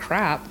through all my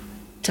crap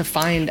to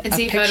find and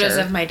see photos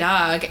of my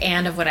dog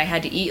and of what I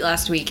had to eat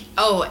last week.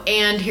 Oh,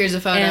 and here's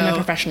a photo and my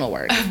professional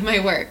work of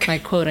my work, my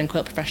quote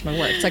unquote professional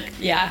work. It's like,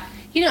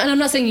 and I'm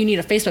not saying you need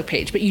a Facebook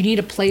page, but you need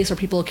a place where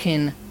people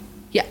can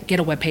get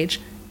a web page.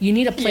 You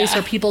need a place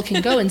where people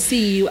can go and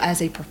see you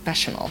as a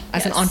professional,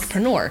 as an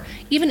entrepreneur.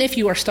 Even if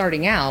you are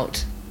starting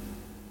out,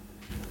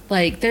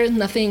 like, there's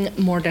nothing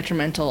more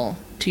detrimental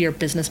to your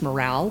business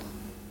morale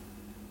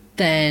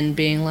than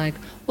being like,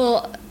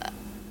 well,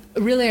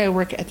 really, I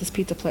work at this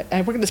pizza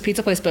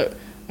place. But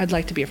I'd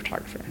like to be a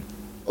photographer.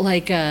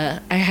 Like, I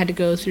had to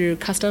go through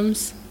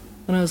customs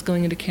when I was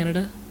going into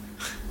Canada.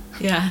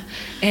 Yeah.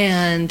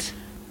 And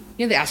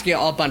they ask you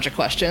a bunch of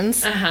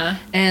questions. And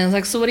it's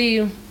like, so what do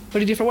you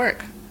do for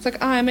work? It's like,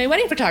 oh, I'm a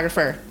wedding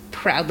photographer.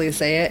 Proudly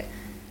say it.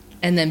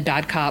 And then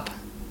bad cop,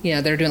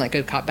 they're doing like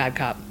good cop, bad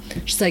cop.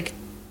 She's like,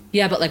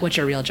 yeah, but like, what's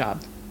your real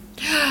job?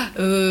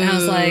 Ooh. And I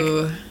was like,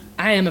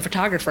 I am a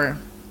photographer.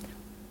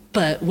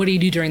 But what do you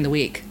do during the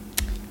week?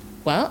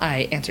 Well,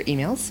 I answer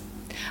emails.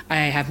 I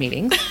have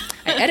meetings.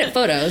 I edit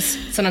photos.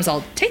 Sometimes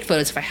I'll take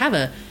photos if I have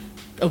a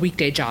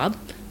weekday job.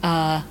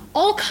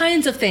 All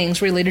kinds of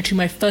things related to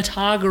my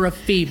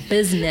photography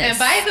business. And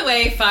by the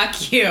way,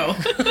 fuck you.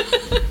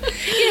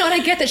 And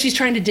I get that she's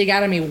trying to dig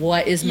out of me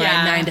what is my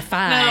 9 to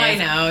 5. No, I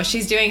know.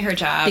 She's doing her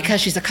job.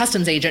 Because she's a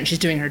customs agent, she's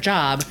doing her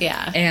job.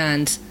 Yeah.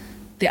 And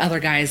the other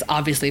guy is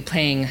obviously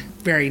playing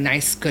very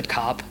nice, good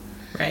cop.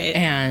 Right.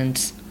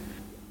 And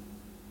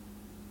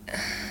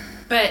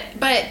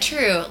But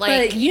true.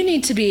 Like, but you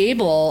need to be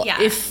able,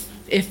 Yeah. if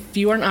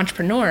you are an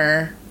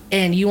entrepreneur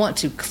and you want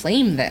to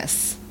claim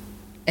this,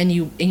 and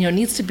it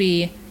needs to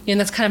be,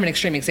 that's kind of an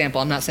extreme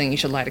example. I'm not saying you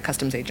should lie to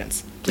customs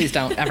agents. Please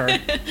don't ever.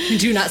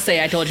 Do not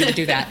say I told you to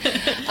do that.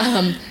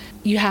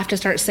 You have to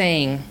start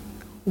saying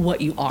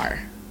what you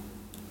are.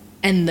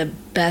 And the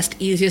best,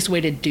 easiest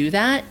way to do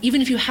that,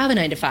 even if you have a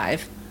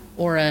 9-to-5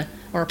 or a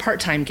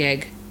part-time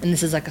gig, and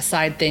this is like a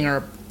side thing,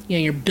 or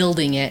you're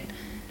building it,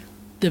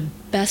 the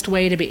best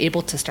way to be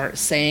able to start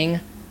saying,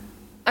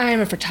 I'm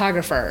a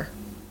photographer,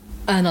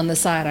 and on the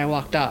side I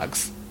walk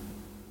dogs,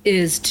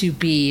 is to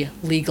be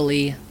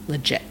legally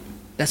legit.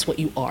 That's what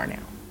you are now.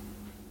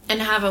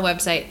 and have a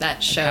website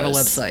that shows Have a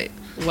website.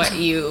 what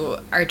you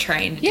are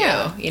trying to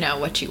Yeah. do,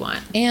 what you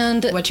want.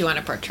 And what you want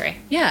to portray.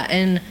 yeah,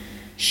 and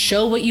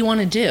show what you want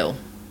to do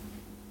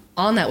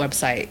on that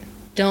website.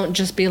 Don't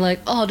just be like,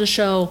 oh, I'll just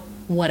show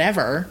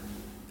whatever.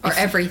 Or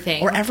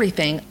everything. Or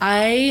everything.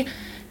 I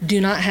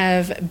do not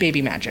have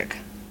baby magic.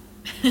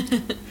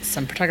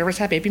 Some photographers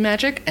have baby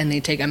magic, and they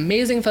take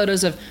amazing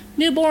photos of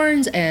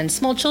newborns and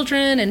small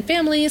children and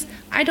families.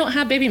 I don't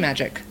have baby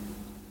magic.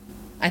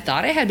 I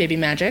thought I had baby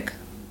magic,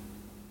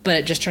 but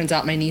it just turns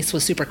out my niece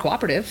was super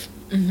cooperative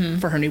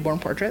for her newborn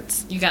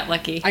portraits. You got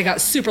lucky. I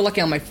got super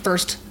lucky on my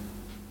first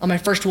one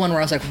where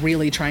I was like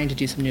really trying to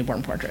do some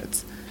newborn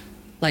portraits.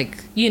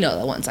 Like, the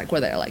ones like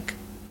where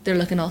they're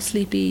looking all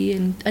sleepy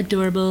and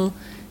adorable.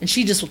 And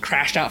she just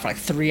crashed out for like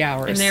 3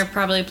 hours. And they're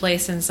probably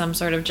placed in some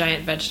sort of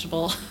giant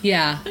vegetable.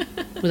 Yeah,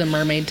 with a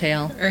mermaid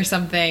tail. Or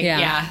something.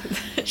 Yeah.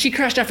 She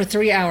crashed out for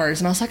 3 hours,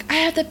 and I was like, I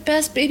have the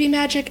best baby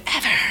magic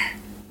ever.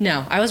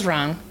 No, I was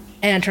wrong.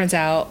 And it turns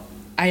out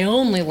I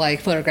only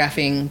like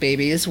photographing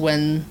babies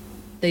when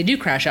they do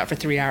crash out for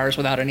 3 hours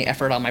without any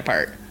effort on my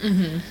part.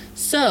 Mm-hmm.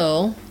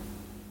 So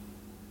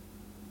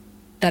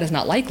that is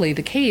not likely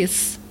the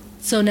case.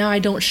 So now I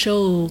don't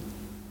show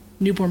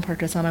newborn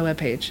portraits on my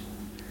webpage,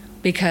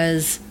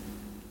 because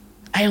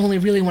I only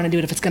really want to do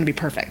it if it's going to be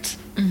perfect.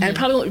 And it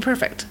probably won't be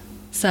perfect.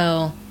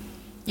 So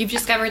You've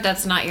discovered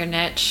that's not your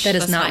niche. that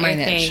is That's not my your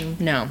niche. thing.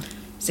 No.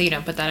 So you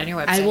don't put that on your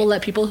website. I will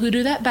let people who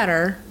do that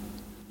better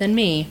than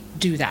me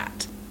do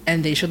that.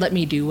 And they should let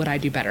me do what I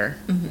do better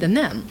than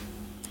them.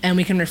 And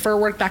we can refer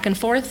work back and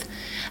forth.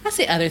 That's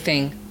the other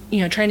thing.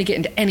 Trying to get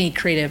into any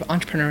creative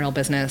entrepreneurial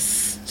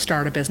business,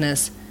 start a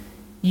business,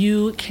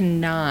 you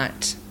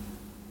cannot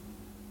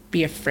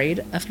be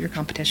afraid of your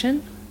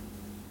competition.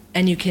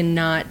 And you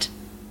cannot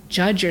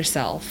judge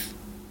yourself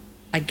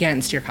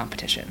against your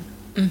competition.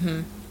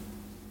 Mm-hmm.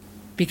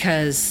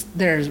 Because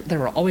there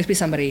will always be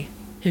somebody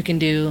who can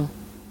do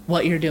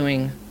what you're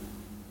doing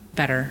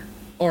better,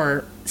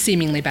 or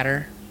seemingly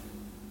better.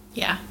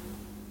 Yeah.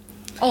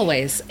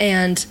 Always.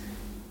 And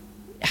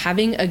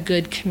having a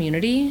good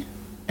community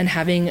and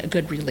having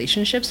good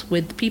relationships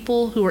with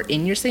people who are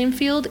in your same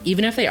field,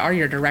 even if they are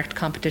your direct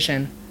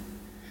competition,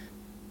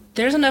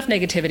 there's enough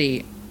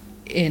negativity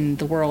in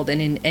the world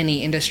and in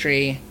any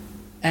industry,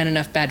 and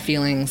enough bad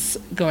feelings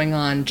going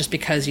on just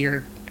because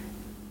you're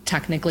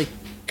technically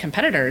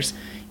competitors.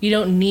 You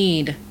don't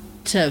need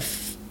to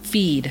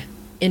feed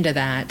into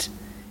that.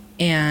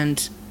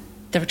 And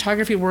the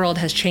photography world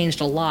has changed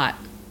a lot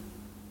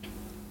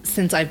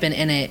since I've been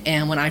in it.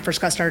 And when I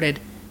first got started,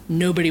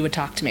 nobody would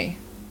talk to me.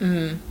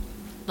 Mm-hmm.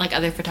 Like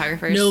other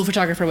photographers? No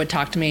photographer would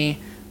talk to me.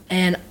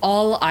 And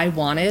all I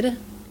wanted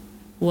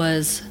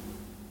was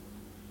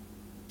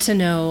to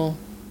know,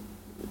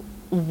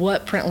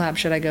 what print lab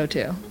should I go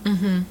to?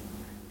 Mm-hmm.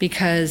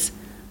 Because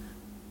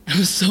I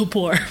was so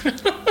poor.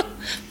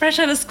 Fresh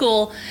out of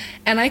school.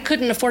 And I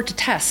couldn't afford to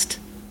test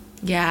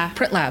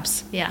print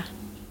labs. Yeah.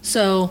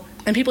 So,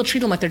 and people treat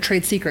them like they're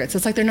trade secrets.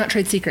 It's like they're not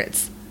trade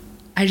secrets.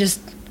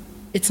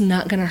 It's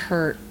not going to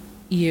hurt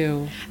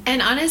you.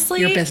 And honestly,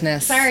 your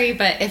business. Sorry,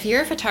 but if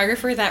you're a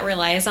photographer that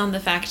relies on the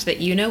fact that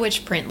you know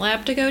which print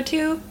lab to go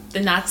to,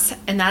 then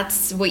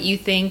that's what you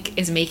think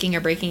is making or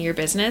breaking your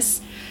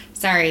business.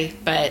 Sorry,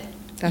 but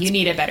you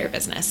need a better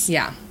business.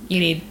 Yeah. You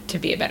need to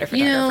be a better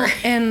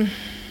photographer.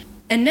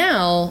 And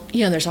now,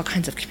 there's all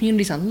kinds of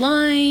communities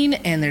online,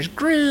 and there's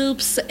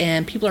groups,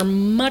 and people are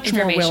much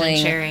more willing.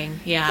 Sharing,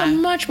 yeah. They're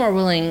much more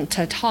willing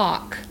to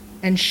talk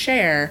and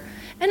share.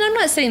 And I'm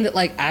not saying that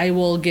I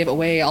will give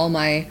away all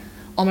my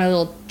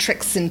little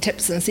tricks and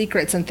tips and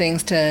secrets and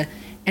things to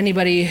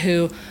anybody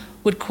who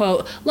would,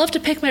 quote, love to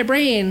pick my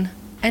brain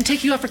and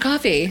take you out for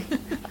coffee.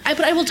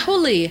 But I will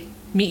totally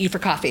meet you for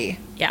coffee.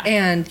 Yeah.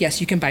 And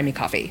yes, you can buy me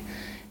coffee.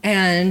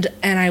 And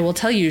I will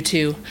tell you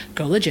to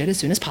go legit as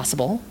soon as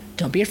possible.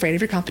 Don't be afraid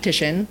of your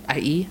competition,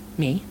 i.e.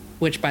 me,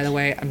 which, by the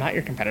way, I'm not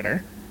your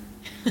competitor.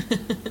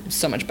 I'm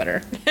so much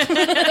better.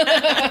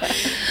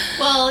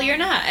 Well, you're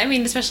not. I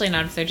mean, especially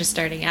not if they're just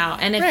starting out.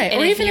 And if, right.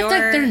 and Or if even if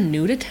they're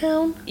new to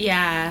town.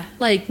 Yeah.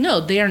 No,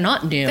 they are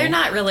not new. They're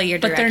not really your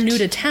direct. But they're new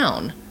to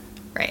town.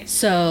 Right.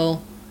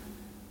 So,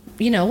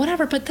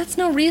 whatever. But that's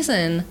no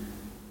reason.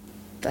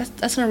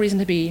 That's no reason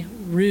to be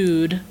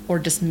rude or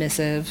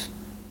dismissive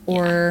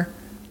or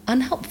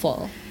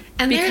unhelpful.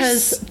 And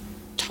because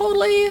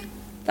totally,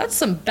 that's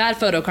some bad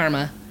photo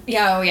karma.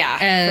 Yeah, oh yeah,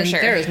 And for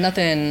sure. there is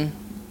nothing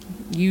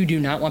You do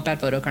not want bad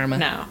photo karma.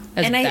 No.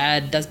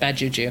 That's bad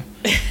juju.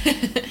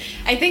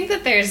 I think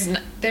that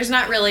there's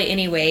not really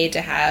any way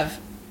to have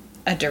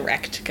a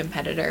direct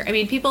competitor. I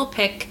mean, people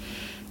pick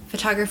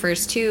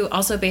photographers too,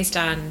 also based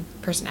on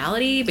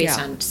personality, based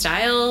on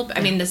style.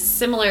 I mean, this is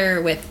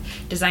similar with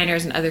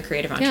designers and other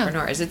creative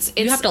entrepreneurs. It's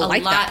you have to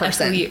like that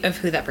person. Of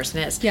who that person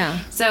is. Yeah.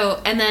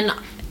 So, and then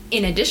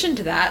in addition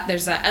to that,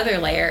 there's that other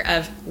layer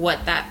of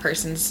what that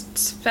person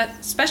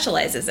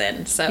specializes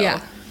in.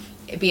 So,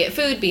 be it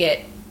food, be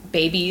it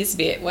babies,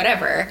 be it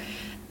whatever.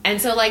 And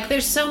so, like,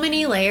 there's so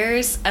many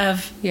layers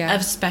of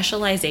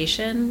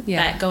specialization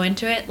that go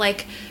into it.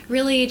 Like,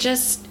 really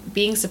just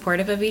being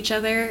supportive of each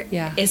other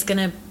is going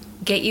to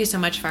get you so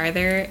much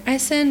farther. I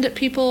send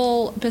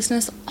people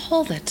business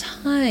all the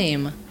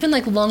time. Even,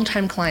 like,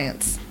 longtime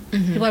clients.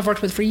 People I've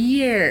worked with for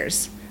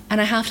years. And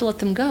I have to let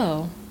them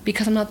go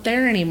because I'm not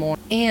there anymore.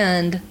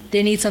 And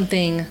they need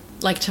something...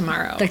 Like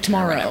tomorrow. And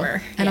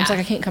I'm like,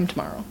 I can't come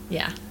tomorrow.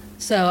 Yeah.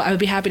 So I would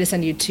be happy to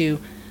send you to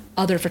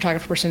other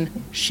photographer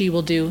person. She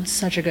will do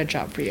such a good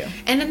job for you.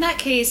 And in that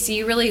case,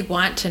 you really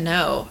want to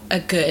know a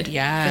good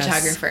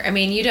photographer. I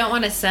mean, you don't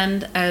want to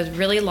send a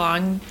really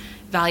long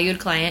valued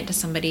client to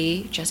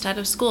somebody just out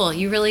of school.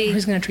 You really...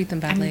 Who's going to treat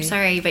them badly? I'm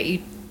sorry, but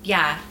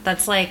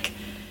that's like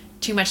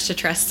too much to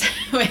trust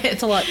with.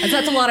 It's a lot.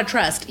 That's a lot of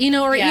trust. You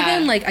know, or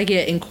even like I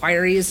get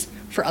inquiries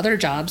for other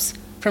jobs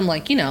from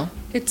like, you know,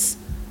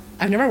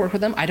 I've never worked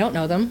with them. I don't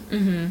know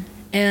them.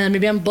 And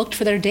maybe I'm booked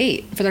for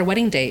their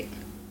wedding date.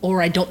 Or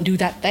I don't do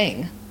that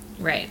thing.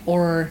 Right.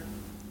 Or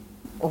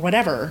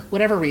whatever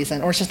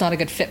reason. Or it's just not a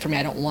good fit for me.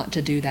 I don't want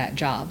to do that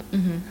job.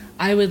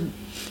 I would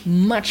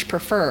much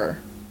prefer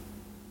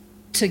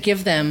to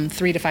give them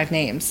 3 to 5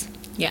 names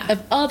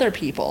of other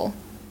people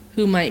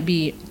who might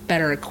be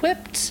better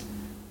equipped,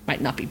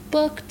 might not be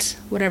booked,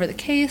 whatever the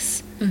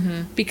case.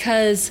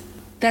 Because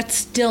that's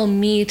still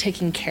me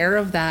taking care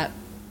of that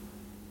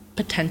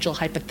potential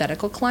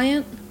hypothetical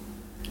client.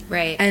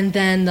 Right. And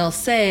then they'll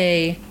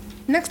say...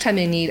 next time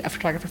they need a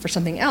photographer for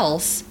something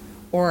else,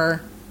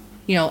 or,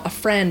 you know, a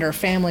friend or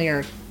family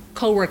or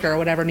coworker or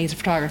whatever needs a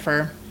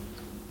photographer,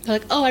 they're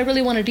like, oh, I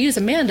really wanted to use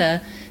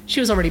Amanda. She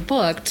was already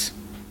booked,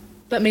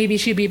 but maybe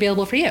she'd be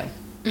available for you.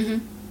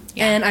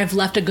 And I've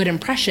left a good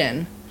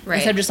impression. Right.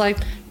 Instead of just like,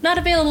 not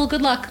available,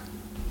 good luck.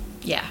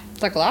 Yeah.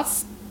 It's like, well,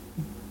 that's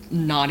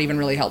not even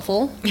really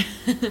helpful.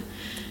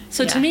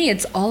 So to me,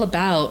 it's all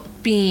about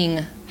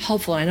being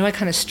helpful. I know I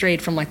kind of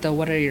strayed from like the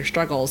what are your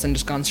struggles and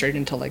just gone straight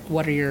into like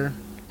what are your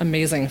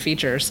amazing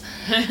features.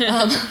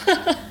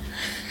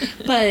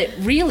 But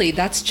really,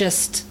 that's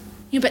just,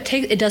 but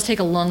it does take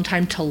a long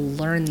time to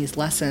learn these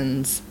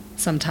lessons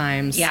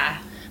sometimes. Yeah.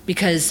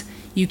 Because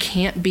you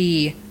can't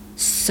be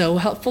so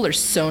helpful or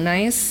so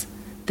nice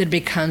that it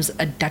becomes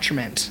a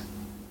detriment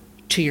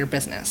to your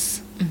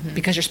business.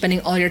 Because you're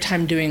spending all your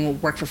time doing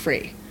work for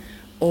free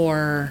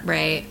or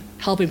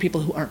helping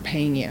people who aren't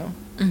paying you.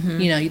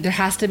 You know, there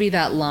has to be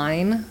that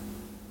line.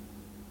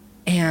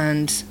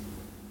 And...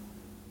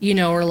 you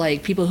know, or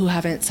like people who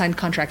haven't signed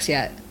contracts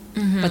yet,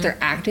 but they're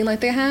acting like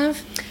they have.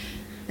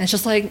 And it's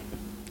just like,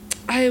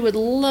 I would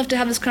love to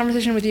have this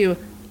conversation with you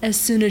as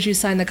soon as you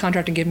sign the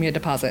contract and give me a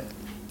deposit.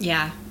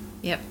 Yeah.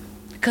 Yep.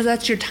 Because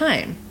that's your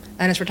time.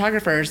 And as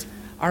photographers,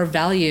 our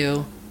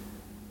value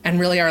and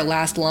really our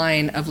last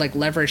line of like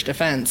leverage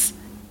defense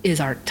is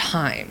our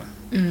time.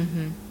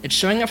 It's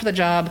showing up for the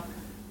job,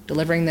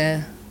 delivering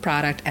the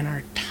product, and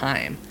our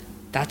time.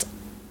 That's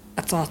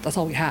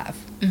all we have.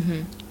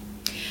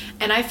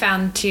 And I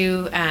found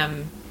too,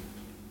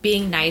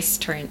 being nice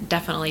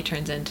definitely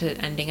turns into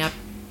ending up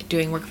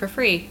doing work for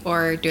free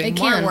or doing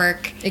more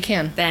work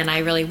than I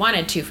really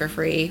wanted to for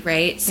free,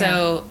 right?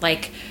 So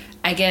like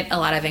I get a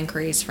lot of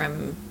inquiries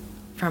from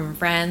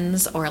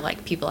friends or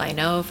like people I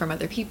know from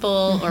other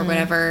people or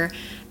whatever,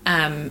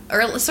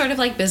 or sort of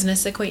like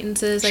business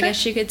acquaintances, I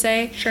guess you could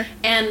say.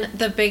 And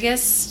the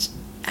biggest,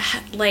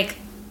 like,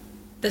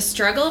 the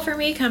struggle for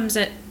me comes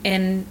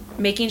in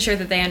making sure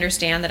that they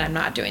understand that I'm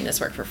not doing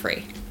this work for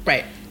free.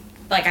 Right.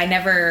 Like,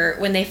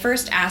 when they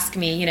first ask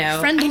me, you know,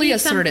 friendly,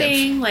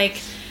 assertive. Like,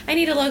 I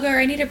need a logo or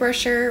I need a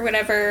brochure or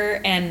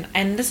whatever, and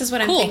this is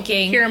what I'm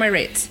thinking. Here are my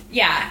rates.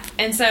 Yeah.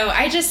 And so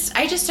I just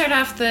start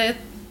off the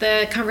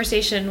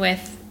conversation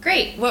with,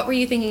 great, what were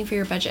you thinking for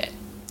your budget?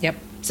 Yep.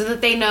 So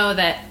that they know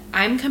that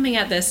I'm coming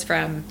at this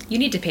from, you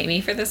need to pay me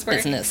for this work.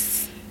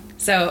 Business.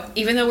 So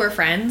even though we're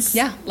friends,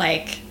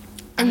 like,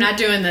 I'm not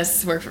doing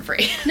this work for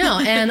free. No,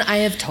 and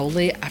I've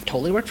totally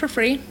worked for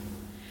free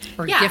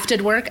or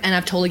gifted work, and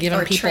I've totally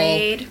given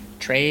people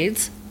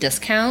trades,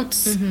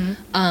 discounts.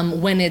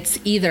 When it's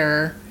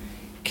either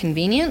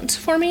convenient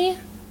for me,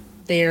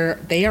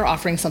 they are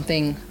offering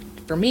something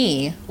for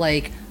me,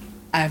 like,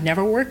 I've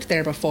never worked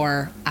there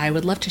before, I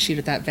would love to shoot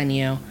at that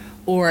venue,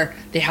 or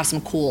they have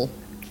some cool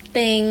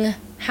thing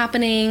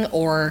happening,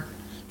 or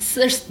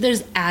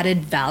there's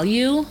added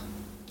value.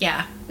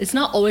 Yeah. It's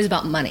not always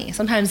about money.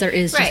 Sometimes there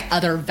is just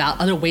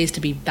other ways to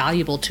be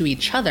valuable to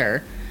each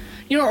other.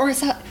 You know, or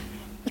it's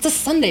a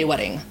Sunday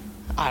wedding.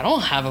 I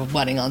don't have a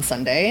wedding on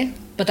Sunday,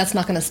 but that's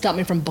not going to stop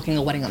me from booking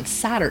a wedding on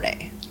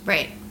Saturday.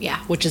 Right. Yeah.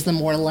 which is the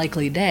more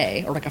likely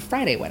day, or like a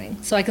Friday wedding.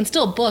 So I can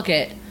still book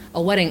it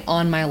a wedding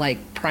on my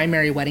like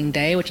primary wedding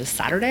day, which is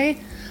Saturday.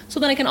 So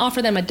then I can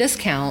offer them a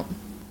discount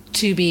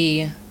to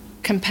be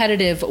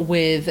competitive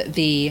with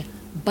the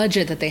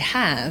budget that they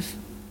have,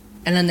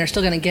 and then they're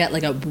still going to get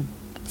like a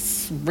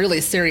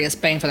really serious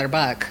bang for their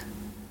buck.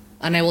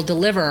 And I will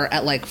deliver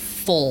at like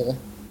full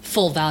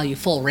value,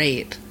 full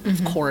rate,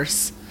 of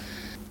course.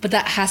 But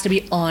that has to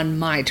be on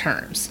my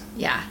terms.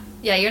 Yeah.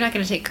 Yeah, you're not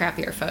going to take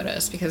crappier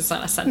photos because it's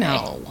on a Sunday.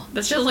 No.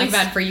 That's just like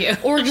bad for you.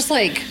 Or just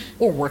like,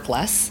 or work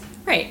less.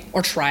 Right.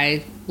 Or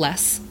try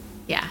less.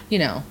 Yeah. You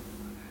know.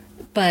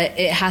 But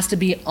it has to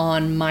be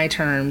on my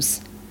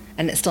terms,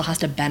 and it still has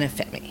to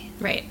benefit me.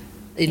 Right.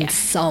 In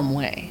some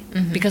way.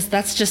 Because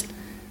that's just,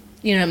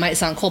 you know, it might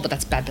sound cool, but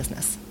that's bad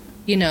business.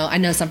 You know, I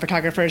know some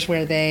photographers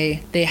where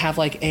they have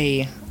like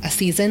a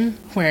season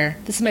where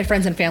this is my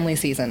friends and family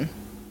season.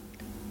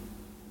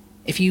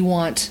 If you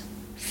want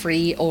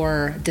free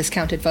or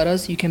discounted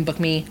photos, you can book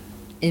me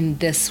in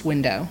this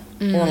window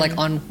or like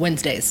on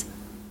Wednesdays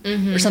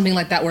or something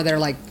like that, where they're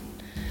like,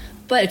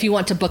 but if you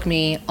want to book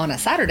me on a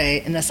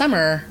Saturday in the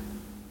summer,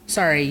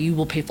 sorry, you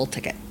will pay full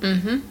ticket.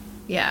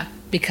 Yeah.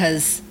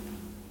 Because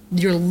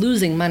you're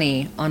losing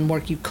money on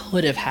work you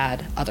could have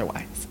had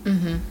otherwise.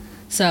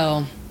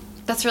 So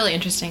That's really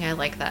interesting. I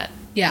like that.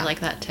 Yeah. I like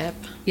that tip.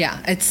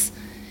 yeah, it's,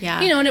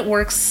 Yeah. you know, and it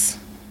works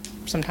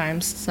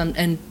sometimes.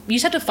 And you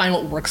just have to find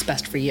what works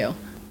best for you.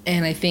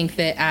 And I think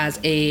that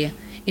in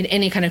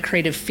any kind of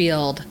creative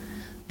field,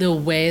 the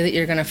way that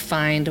you're going to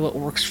find what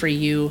works for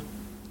you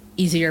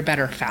easier,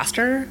 better,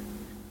 faster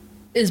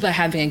is by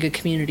having a good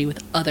community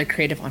with other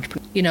creative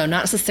entrepreneurs. You know,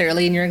 not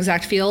necessarily in your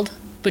exact field,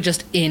 but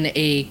just in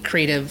a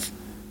creative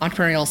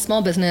entrepreneurial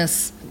small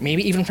business,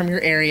 maybe even from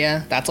your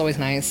area. That's always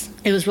nice.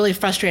 It was really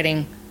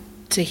frustrating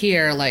to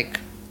hear like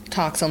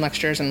talks and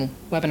lectures and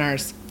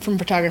webinars from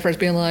photographers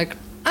being like,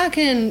 I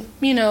can,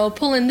 you know,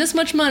 pull in this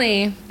much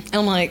money. And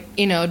I'm like,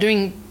 you know,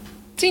 doing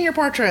senior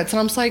portraits. And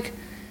I'm just like,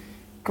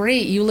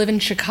 great, you live in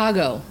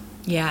Chicago.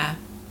 Yeah.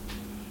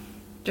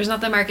 There's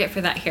not the market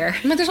for that here.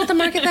 But there's not the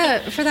market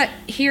for that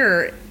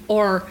here,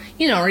 or,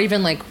 you know, or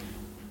even like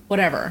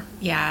whatever.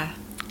 Yeah.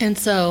 And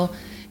so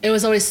it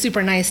was always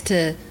super nice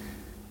to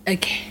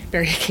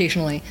very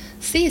occasionally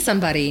see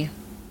somebody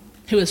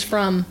who is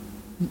from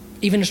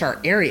even just our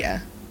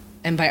area.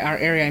 And by our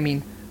area, I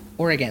mean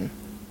Oregon,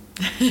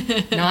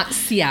 not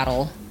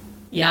Seattle,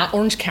 not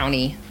Orange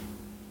County.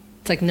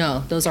 It's like,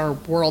 no, those are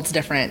worlds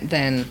different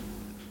than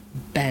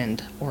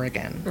Bend,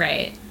 Oregon.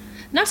 Right.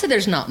 Not to say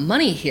there's not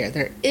money here,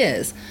 there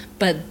is,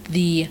 but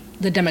the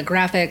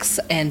demographics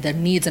and the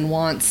needs and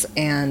wants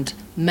and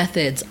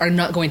methods are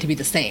not going to be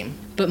the same.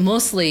 But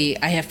mostly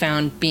I have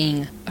found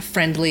being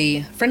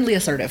friendly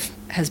assertive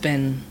has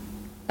been,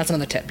 that's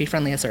another tip, be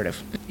friendly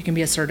assertive. You can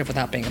be assertive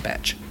without being a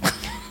bitch.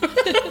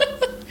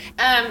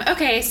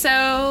 Okay,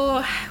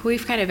 so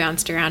we've kind of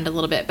bounced around a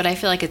little bit, but I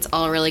feel like it's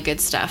all really good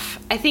stuff.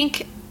 I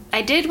think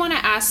I did want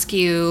to ask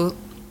you,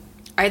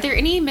 are there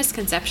any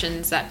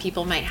misconceptions that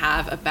people might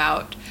have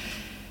about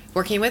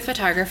working with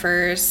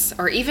photographers,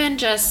 or even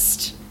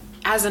just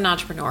as an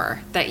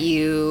entrepreneur, that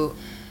you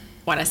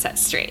want to set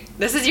straight?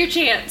 This is your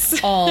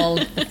chance. All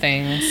the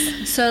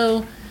things.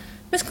 So,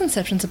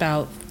 misconceptions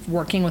about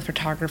working with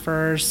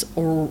photographers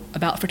or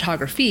about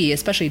photography,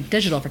 especially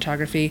digital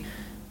photography.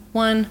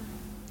 One,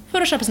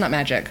 Photoshop is not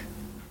magic.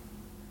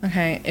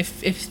 Okay,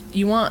 if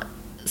you want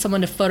someone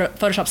to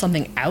Photoshop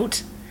something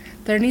out,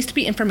 there needs to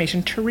be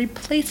information to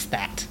replace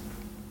that.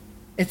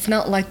 It's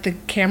not like the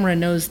camera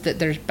knows that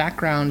there's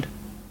background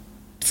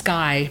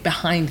sky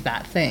behind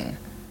that thing.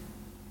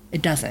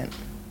 It doesn't.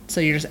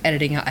 So you're just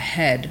editing out a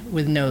head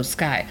with no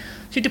sky.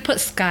 So you have to put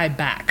sky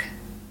back,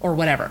 or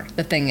whatever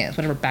the thing is,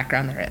 whatever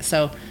background there is.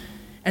 So,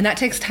 and that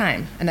takes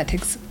time, and that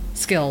takes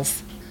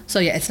skills. So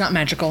yeah, it's not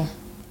magical.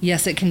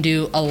 Yes, it can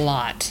do a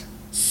lot,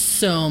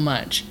 so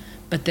much,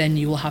 but then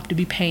you will have to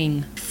be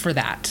paying for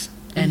that.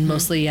 And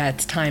mostly, yeah,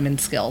 it's time and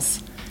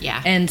skills.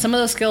 Yeah. And some of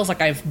those skills,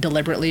 like, I've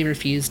deliberately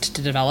refused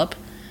to develop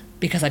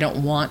because I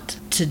don't want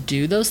to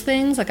do those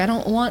things. Like,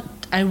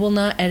 I will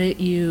not edit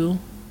you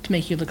to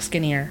make you look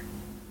skinnier.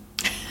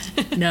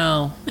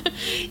 No.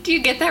 Do you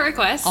get that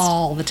request?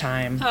 All the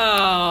time. Oh.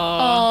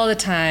 All the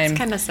time. It's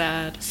kind of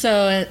sad.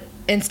 So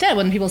instead,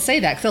 when people say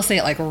that, 'cause they'll say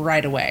it like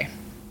right away.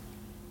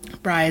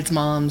 Brides,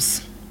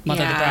 moms,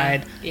 mother of the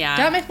bride. Yeah.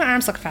 Don't make my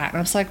arms look fat. And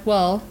I'm just like,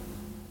 well,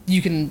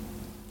 you can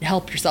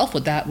help yourself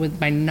with that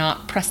by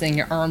not pressing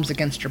your arms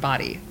against your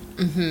body.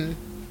 Mm-hmm.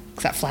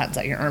 Because that flattens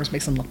out your arms,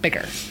 makes them look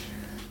bigger.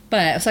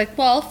 But it's like,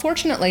 well,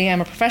 fortunately,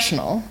 I'm a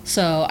professional,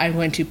 so I'm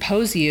going to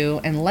pose you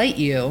and light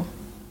you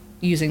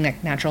using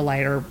like natural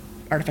light or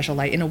artificial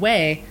light in a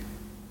way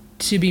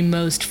to be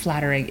most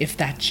flattering if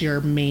that's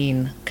your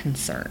main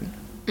concern.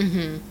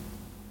 Mm-hmm.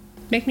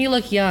 Make me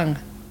look young.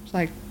 It's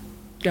like,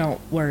 don't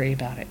worry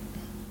about it,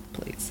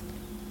 please.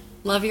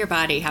 Love your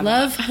body. How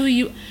Love about? who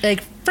you,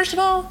 like, first of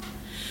all,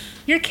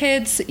 your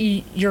kids,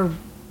 your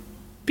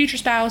future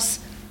spouse,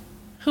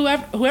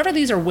 whoever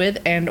these are with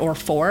and or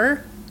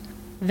for,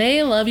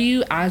 they love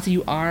you as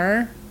you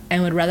are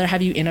and would rather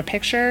have you in a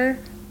picture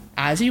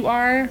as you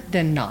are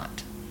than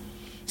not.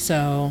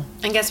 So.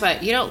 And guess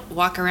what? You don't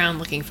walk around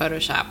looking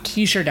photoshopped.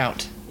 You sure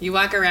don't. You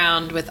walk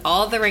around with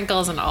all the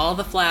wrinkles and all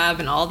the flab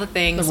and all the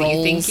things The that you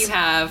rolls. think you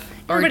have.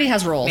 Or Everybody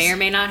has rolls. May or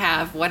may not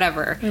have,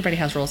 whatever. Everybody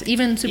has rolls.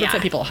 Even super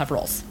fit people have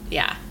rolls.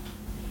 Yeah.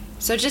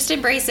 So just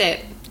embrace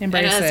it.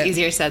 Embrace I know that's it.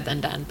 easier said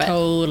than done, but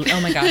Totally.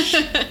 Oh my gosh.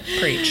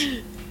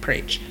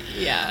 Preach.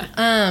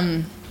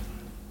 Yeah.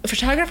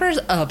 Photographers,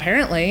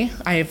 apparently,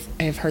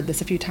 I've heard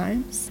this a few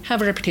times,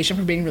 have a reputation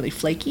for being really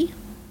flaky.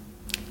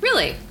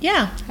 Really?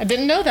 Yeah, I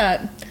didn't know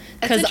that.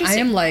 Because I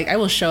am like, I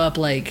will show up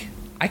like,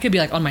 I could be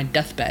like on my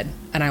deathbed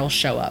and I will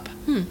show up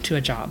to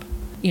a job.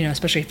 You know,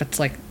 especially if it's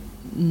like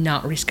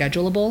not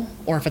reschedulable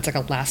or if it's like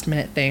a last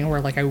minute thing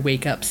where like I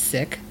wake up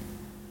sick.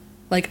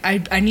 Like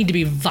I need to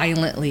be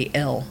violently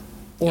ill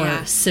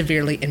or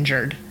severely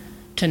injured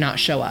to not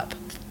show up.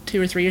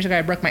 2 or 3 years ago,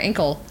 I broke my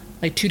ankle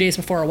like 2 days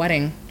before a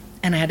wedding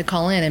and I had to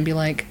call in and be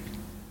like,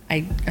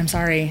 I'm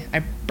sorry,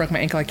 I broke my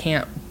ankle, I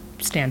can't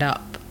stand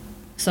up.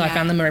 So I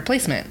found them a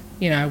replacement.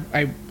 You know,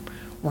 I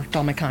worked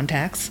all my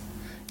contacts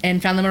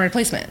and found them a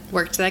replacement.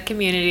 Worked that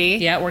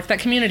community. Yeah, worked that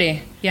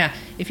community. Yeah.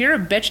 If you're a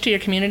bitch to your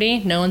community,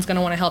 no one's going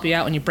to want to help you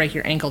out when you break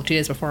your ankle 2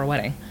 days before a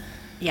wedding.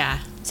 Yeah.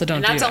 So don't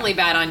do that. And that's only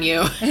bad on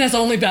you. And that's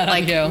only bad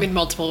on you. In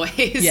multiple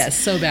ways. Yes,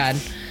 so bad.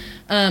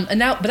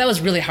 But that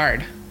was really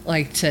hard,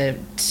 like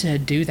to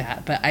do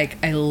that. But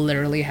I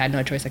literally had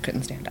no choice. I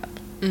couldn't stand up.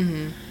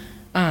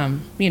 Mm-hmm.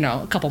 You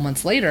know, a couple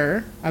months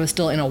later, I was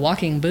still in a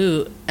walking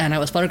boot, and I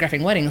was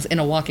photographing weddings in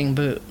a walking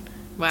boot.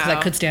 Wow. Because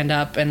I could stand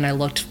up, and I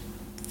looked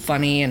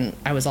funny, and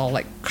I was all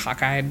like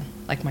cockeyed,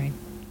 like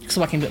because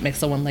walking boot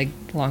makes the one leg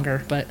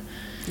longer. But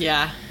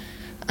yeah.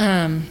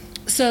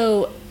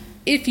 So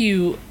if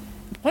you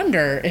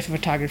wonder if a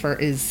photographer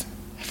is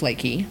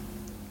flaky,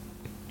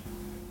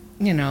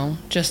 you know,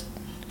 just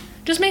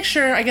make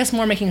sure, I guess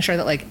more making sure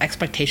that like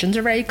expectations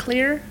are very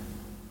clear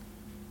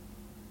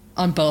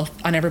on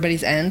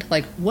everybody's end.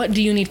 Like, what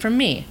do you need from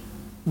me?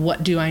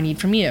 What do I need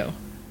from you?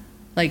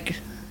 Like,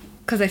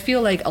 because I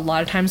feel like a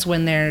lot of times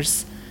when there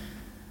is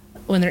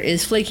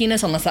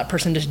flakiness, unless that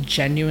person just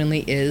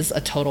genuinely is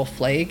a total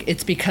flake,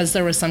 it's because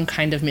there was some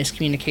kind of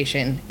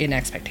miscommunication in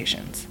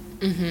expectations.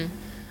 Mm-hmm.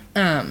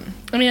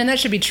 I mean, and that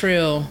should be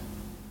true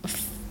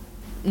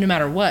no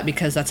matter what,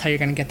 because that's how you're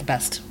going to get the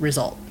best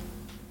result.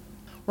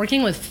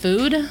 Working with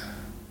food,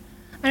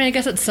 I mean, I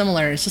guess it's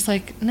similar. It's just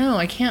like, no,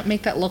 I can't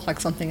make that look like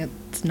something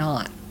it's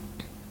not.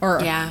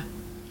 Or,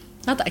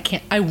 not that I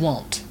can't, I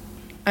won't.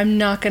 I'm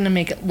not going to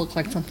make it look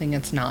like something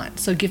it's not.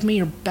 So give me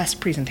your best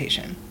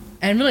presentation.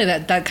 And really,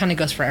 that kind of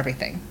goes for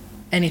everything.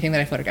 Anything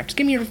that I photograph. Just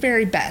give me your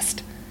very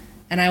best.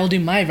 And I will do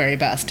my very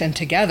best. And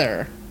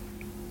together,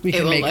 we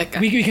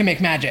can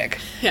make magic.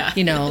 Yeah.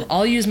 You know,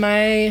 I'll use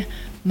my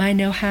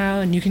know-how,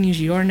 and you can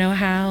use your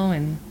know-how,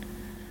 and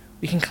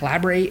we can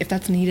collaborate if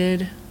that's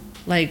needed.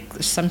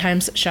 Like,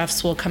 sometimes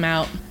chefs will come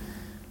out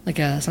like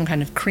some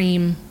kind of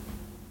cream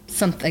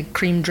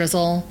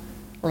drizzle,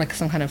 or like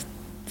some kind of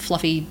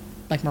fluffy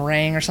like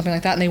meringue or something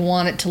like that, and they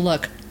want it to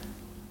look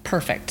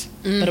perfect.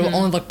 Mm-hmm. But it will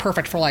only look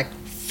perfect for like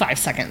 5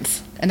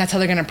 seconds. And that's how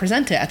they're going to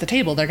present it at the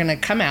table. They're going to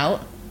come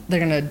out,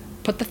 they're going to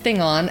put the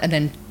thing on, and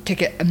then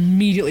take it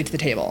immediately to the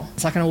table.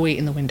 It's not going to wait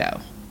in the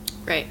window.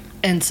 Right.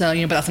 And so,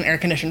 you know, but that's an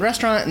air-conditioned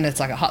restaurant, and it's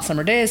like a hot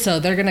summer day, so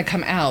they're going to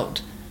come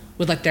out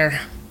with like their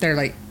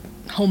like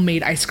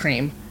homemade ice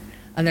cream,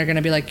 and they're going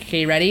to be like,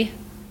 okay, you ready?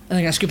 And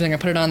they're going to scoop it, they're going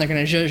to put it on, they're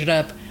going to zhuzh it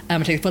up, and I'm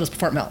going to take photos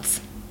before it melts.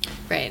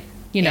 Right.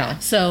 You know,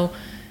 so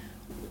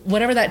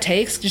whatever that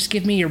takes, just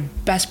give me your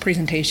best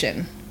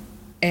presentation.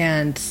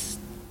 And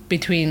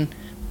between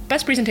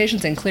best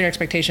presentations and clear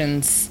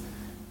expectations,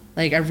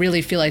 like, I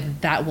really feel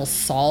like that will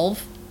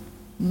solve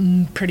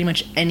pretty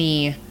much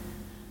any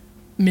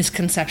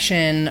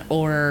misconception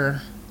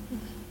or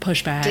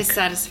pushback.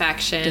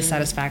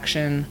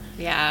 Dissatisfaction.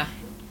 Yeah.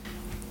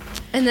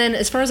 And then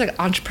as far as like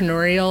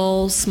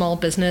entrepreneurial, small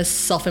business,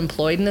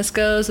 self-employedness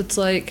goes, it's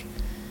like,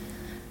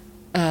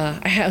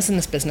 I was in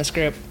this business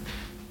group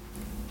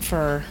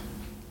for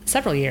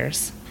several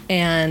years,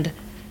 and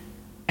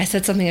I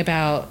said something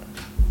about,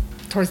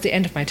 towards the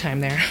end of my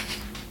time there,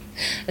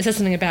 I said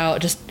something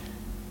about just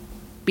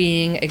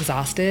being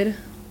exhausted.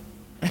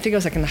 I think it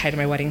was like in the height of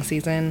my wedding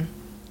season,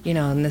 you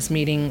know, in this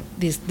meeting,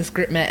 this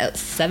group met at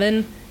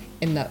 7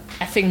 in the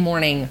effing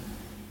morning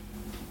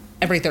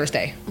every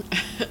Thursday.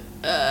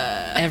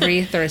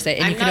 Every Thursday.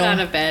 And I'm not out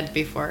of bed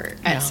before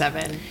at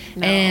 7.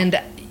 No. And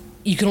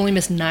you can only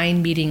miss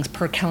 9 meetings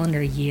per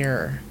calendar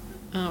year.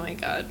 Oh my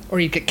God. Or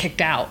you get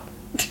kicked out.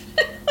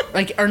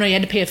 Or no, you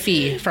had to pay a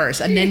fee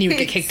first, and then you would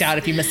get kicked out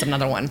if you missed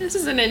another one. This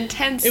is an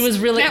intense it was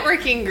really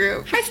networking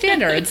group. High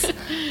standards.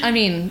 I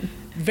mean,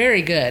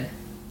 very good.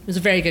 It was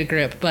a very good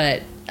group,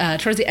 but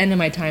towards the end of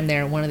my time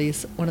there, one of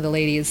the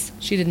ladies,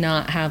 she did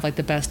not have like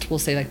the best, we'll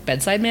say, like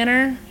bedside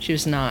manner. She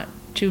was not.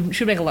 She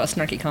would make a lot of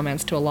snarky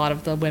comments to a lot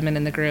of the women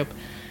in the group,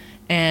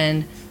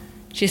 and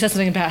she said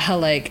something about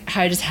how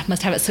I just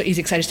must have it so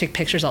easy because I just take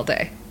pictures all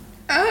day.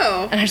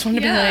 Oh. And I just wanted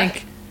to be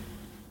like,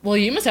 well,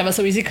 you must have it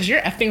so easy because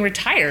you're effing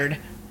retired.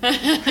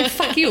 Like,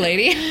 fuck you,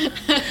 lady.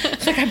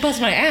 It's like, I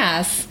bust my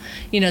ass,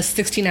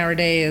 16-hour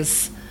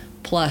days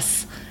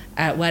plus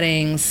at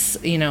weddings,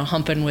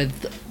 humping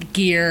with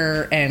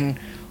gear and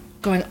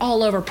going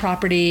all over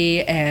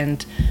property.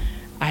 And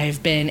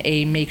I've been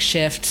a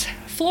makeshift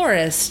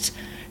florist,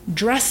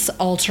 dress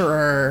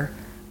alterer,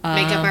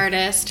 makeup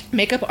artist,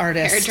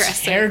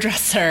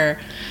 hairdresser.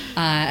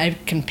 I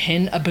can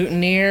pin a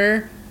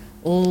boutonniere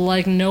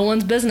like no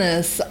one's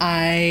business.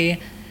 I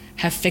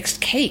have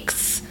fixed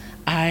cakes.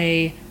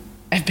 I've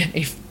been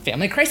a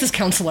family crisis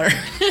counselor.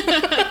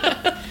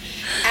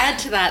 Add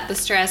to that the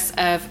stress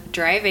of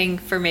driving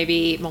for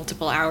maybe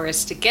multiple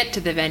hours to get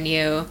to the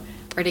venue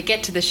or to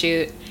get to the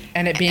shoot.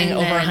 And it being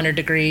over 100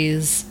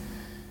 degrees.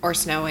 Or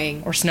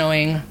snowing.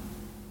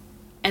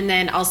 And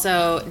then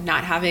also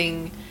not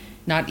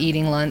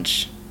eating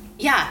lunch.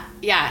 Yeah,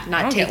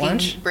 not taking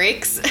lunch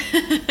breaks.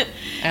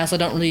 I also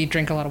don't really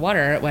drink a lot of water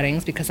at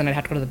weddings because then I'd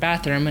have to go to the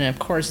bathroom. And of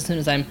course, as soon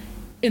as I'm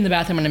in the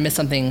bathroom, I'm going to miss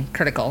something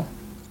critical.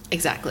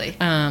 Exactly.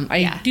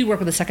 I do work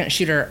with a second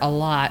shooter a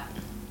lot.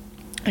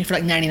 For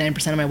like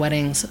 99% of my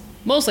weddings,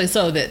 mostly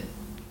so that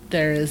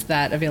there is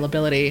that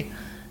availability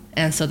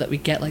and so that we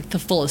get like the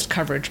fullest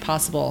coverage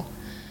possible.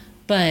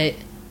 But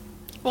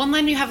well, and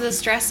then you have the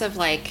stress of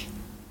like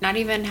not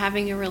even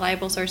having a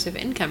reliable source of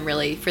income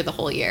really for the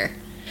whole year.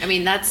 I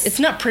mean, it's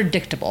not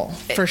predictable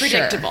for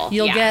sure.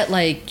 You'll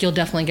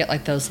definitely get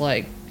like those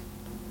like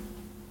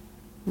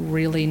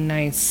really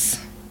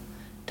nice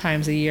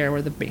times a year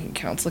where the bank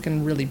account's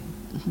looking really,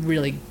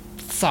 really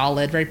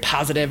solid, very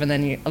positive, and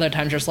then other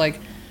times you're just like,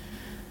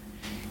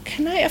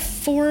 can I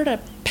afford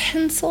a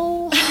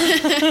pencil?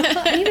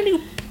 I need a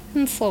new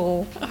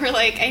pencil. Or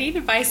like, I need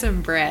to buy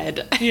some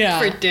bread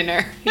for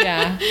dinner.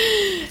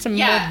 Some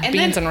more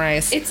beans and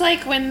rice. It's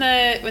like when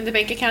the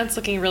bank account's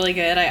looking really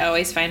good, I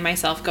always find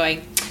myself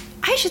going,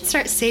 I should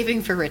start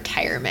saving for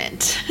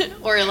retirement.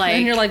 Or like,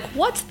 and you're like,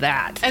 what's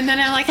that? And then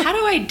I'm like, how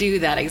do I do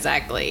that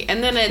exactly?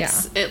 And then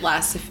it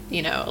lasts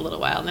a little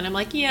while, and then I'm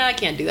like, I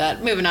can't do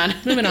that. Moving on.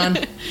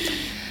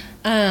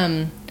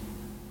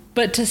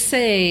 But to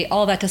say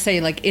all that to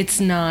say, like, it's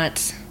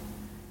not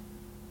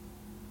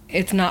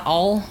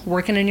all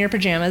working in your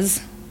pajamas,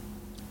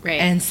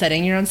 right? And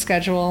setting your own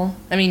schedule.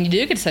 I mean, you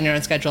do get to set your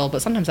own schedule,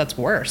 but sometimes that's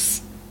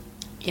worse.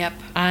 Yep.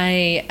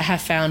 I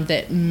have found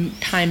that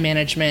time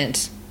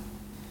management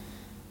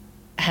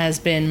has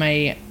been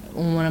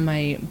one of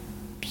my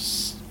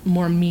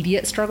more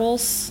immediate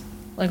struggles.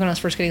 Like when I was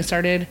first getting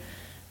started,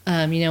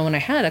 when I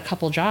had a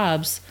couple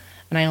jobs.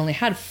 And I only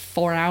had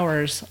 4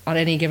 hours on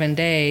any given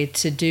day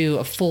to do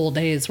a full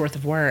day's worth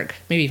of work,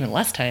 maybe even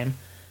less time.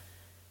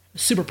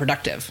 Super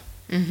productive.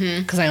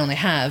 Because I only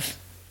have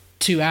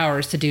 2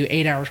 hours to do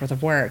 8 hours worth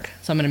of work.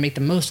 So I'm going to make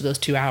the most of those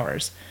 2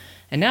 hours.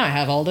 And now I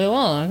have all day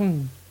long. I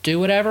can do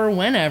whatever,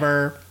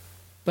 whenever.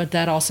 But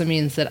that also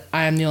means that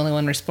I'm the only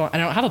one responsible.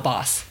 I don't have a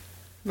boss.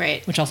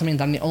 Right. Which also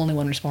means I'm the only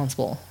one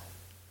responsible.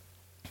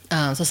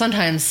 So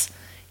sometimes,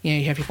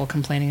 you hear people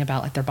complaining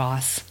about like their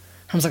boss.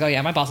 I was like, oh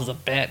yeah, my boss is a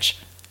bitch.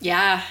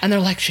 Yeah. And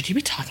they're like, should you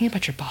be talking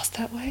about your boss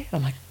that way? And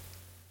I'm like,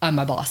 I'm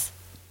my boss.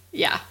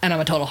 Yeah. And I'm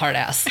a total hard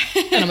ass.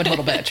 And I'm a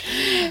total bitch.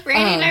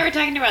 Randy and I were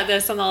talking about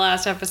this on the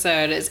last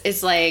episode.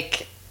 It's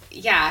like,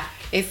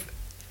 if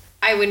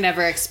I would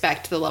never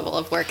expect the level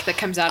of work that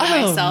comes out of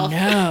myself.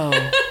 No.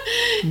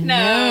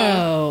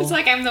 No. It's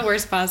like I'm the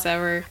worst boss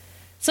ever.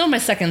 Some of my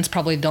seconds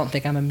probably don't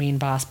think I'm a mean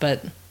boss,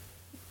 but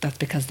that's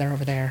because they're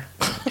over there.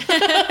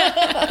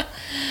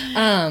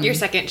 Your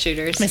second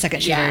shooters. My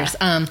second shooters.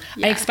 I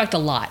expect a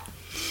lot.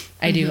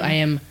 I do.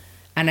 And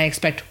I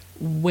expect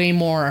way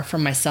more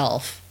from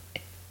myself.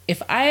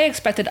 If I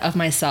expected of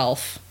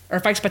myself, or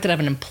if I expected of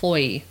an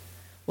employee,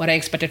 what I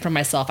expected from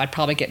myself, I'd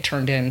probably get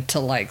turned into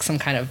like some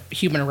kind of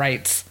human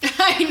rights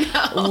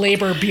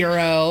labor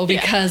bureau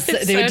because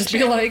they would just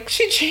be like,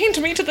 she chained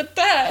me to the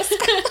desk.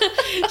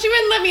 She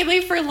wouldn't let me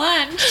leave for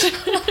lunch.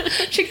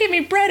 She gave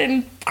me bread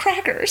and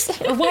crackers,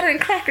 or water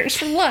and crackers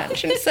for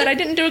lunch, and said I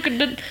didn't do a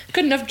good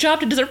enough job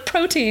to deserve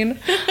protein.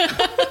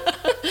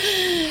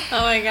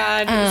 Oh my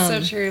God. It's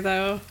so true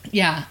though.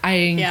 Yeah.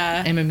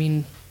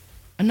 I'm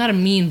not a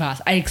mean boss.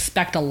 I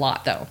expect a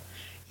lot though.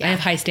 Yeah. I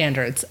have high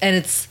standards, and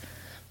it's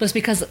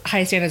because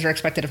high standards are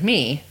expected of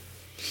me,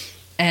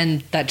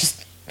 and that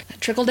just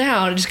trickle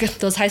down.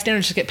 Those high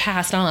standards just get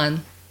passed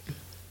on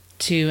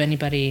to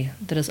anybody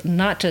that is,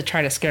 not to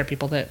try to scare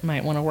people that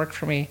might want to work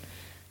for me,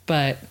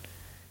 but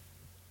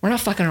we're not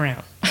fucking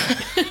around,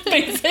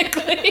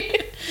 basically.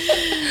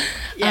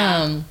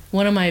 Yeah.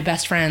 One of my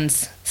best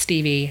friends,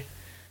 Stevie,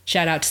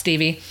 shout out to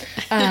Stevie.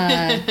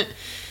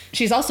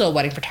 She's also a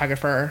wedding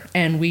photographer,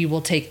 and we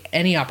will take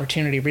any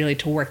opportunity really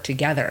to work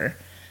together.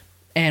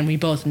 And we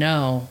both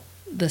know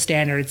the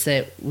standards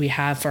that we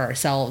have for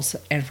ourselves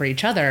and for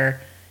each other.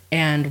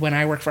 And when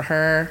I work for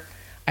her,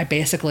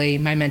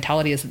 my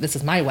mentality is that this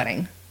is my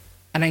wedding,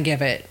 and I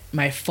give it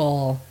my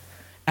full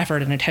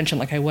effort and attention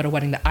like I would a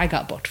wedding that I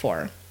got booked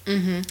for.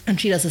 Mm-hmm.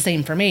 And she does the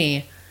same for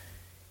me.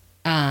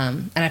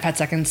 And I've had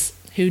seconds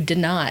who did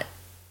not,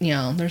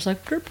 there's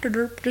like, derp, derp,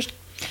 derp, just,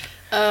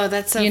 oh,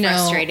 that's so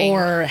frustrating.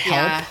 Or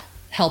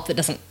help that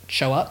doesn't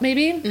show up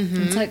maybe.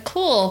 Mm-hmm. It's like,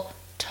 cool,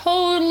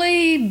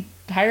 totally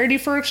hired you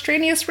for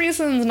extraneous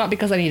reasons, not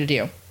because I needed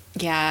you.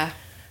 Yeah.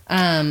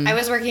 I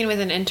was working with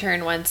an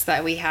intern once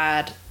that we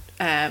had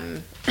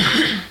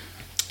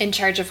in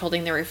charge of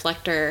holding the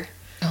reflector.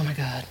 Oh my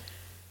God.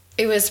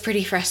 It was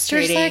pretty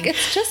frustrating. There's like,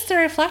 it's just the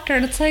reflector,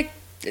 and it's like,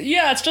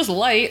 yeah, it's just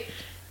light.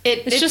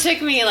 It just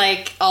took me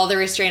like all the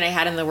restraint I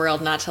had in the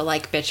world not to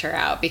like bitch her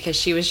out, because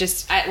she was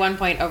just at one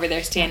point over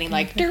there standing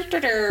like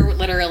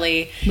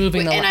literally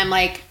moving the and I'm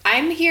like,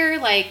 I'm here,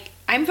 like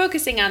I'm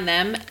focusing on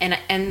them,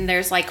 and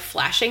there's like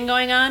flashing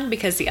going on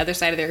because the other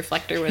side of the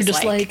reflector was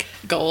just like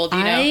gold,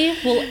 you know. I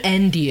will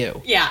end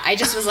you. Yeah, I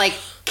just was like,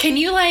 can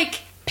you like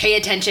pay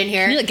attention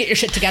here? Can you like get your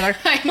shit together?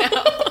 I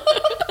know.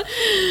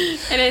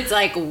 And it's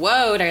like,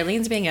 whoa,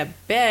 Darlene's being a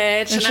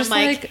bitch. And I'm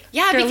like,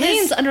 yeah, Darlene's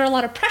because under a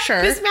lot of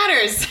pressure. this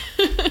matters.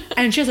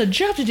 And she has a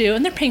job to do,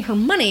 and they're paying her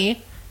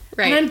money.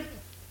 Right. And I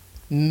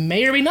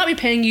may or may not be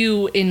paying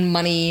you in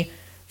money,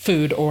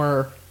 food,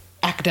 or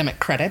academic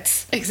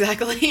credits.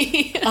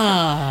 Exactly.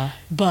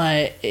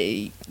 But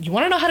you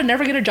want to know how to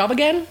never get a job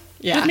again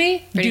with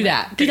me? Do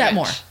that. Do that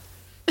more.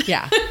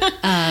 Yeah.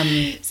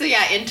 So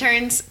yeah,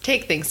 interns,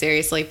 take things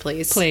seriously,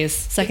 please. Please.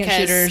 Second Because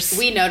shooters.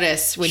 we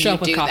notice when show you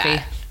up with do coffee.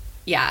 that.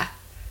 Yeah.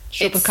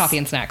 Show up with coffee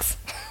and snacks.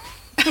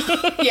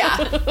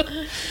 Yeah.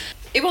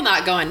 It will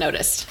not go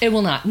unnoticed. It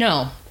will not.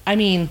 No. I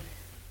mean,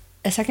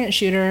 a second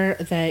shooter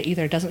that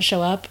either doesn't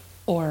show up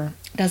or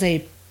does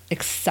a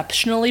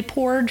exceptionally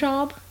poor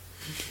job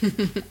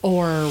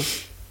or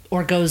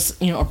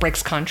goes, or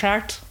breaks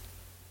contract,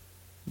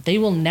 they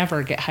will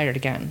never get hired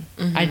again.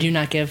 Mm-hmm. I do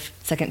not give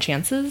second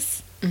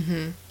chances.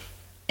 Mm-hmm.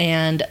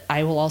 And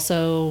I will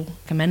also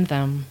commend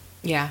them.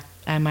 Yeah.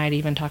 I might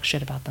even talk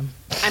shit about them.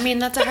 I mean,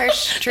 that's a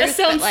harsh truth.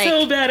 That sounds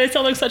so bad. I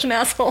sound like such an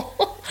asshole.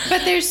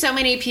 But there's so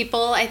many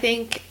people, I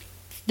think,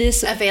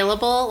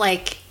 available.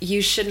 Like,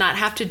 you should not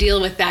have to deal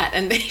with that,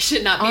 and they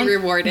should not be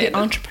rewarded. The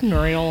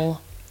entrepreneurial,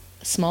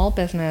 small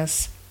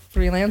business,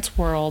 freelance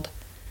world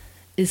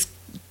is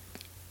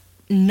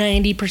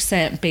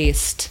 90%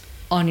 based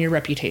on your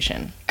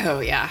reputation. Oh,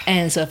 yeah.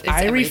 And so if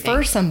I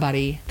refer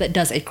somebody that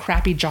does a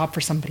crappy job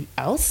for somebody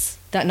else,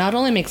 that not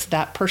only makes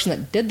that person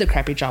that did the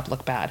crappy job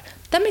look bad,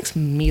 that makes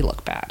me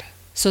look bad.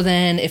 So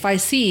then if I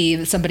see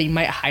that somebody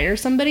might hire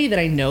somebody that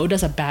I know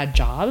does a bad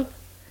job,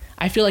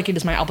 I feel like it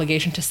is my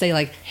obligation to say,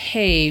 like,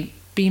 hey,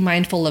 be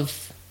mindful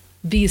of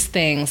these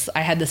things.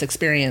 I had this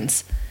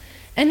experience.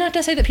 And not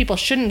to say that people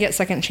shouldn't get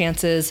second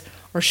chances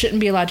or shouldn't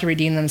be allowed to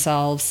redeem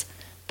themselves.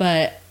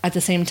 But at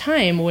the same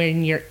time,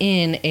 when you're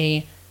in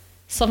a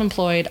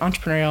self-employed,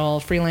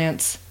 entrepreneurial,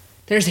 freelance,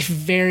 there's a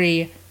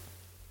very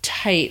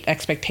tight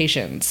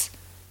expectations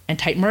and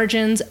tight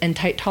margins and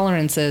tight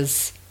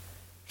tolerances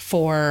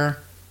for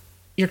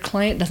your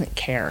client doesn't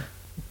care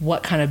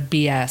what kind of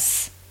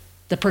BS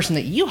the person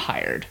that you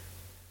hired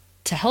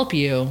to help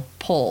you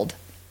pulled.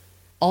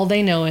 All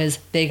they know is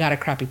they got a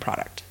crappy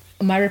product.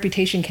 My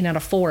reputation cannot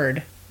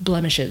afford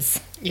blemishes.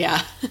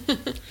 Yeah.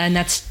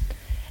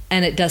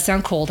 And it does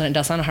sound cold and it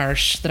does sound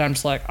harsh that I'm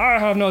just like, I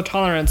have no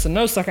tolerance and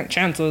no second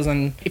chances.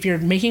 And if you're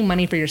making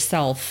money for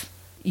yourself,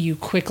 you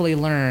quickly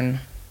learn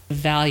the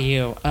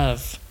value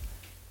of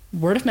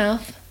word of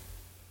mouth,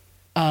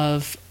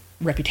 of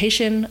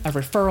reputation, of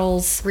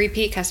referrals.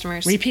 Repeat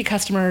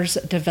customers,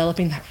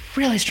 developing that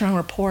really strong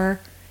rapport.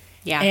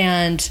 Yeah.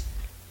 And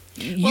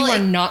you are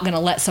not going to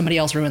let somebody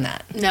else ruin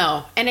that.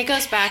 No. And it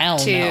goes back hell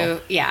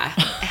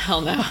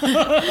no.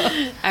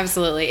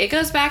 Absolutely. It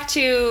goes back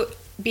to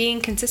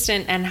being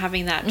consistent and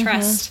having that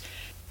trust.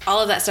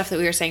 All of that stuff that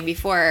we were saying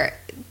before,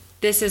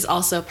 this is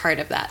also part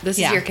of that. This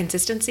is your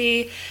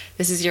consistency.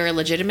 This is your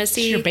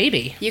legitimacy. It's your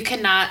baby. You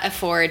cannot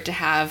afford to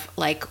have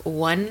like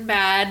one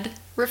bad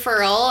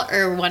referral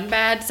or one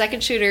bad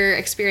second shooter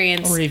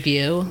experience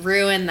review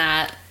ruin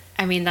that.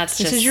 I mean, this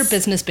is your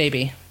business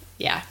baby.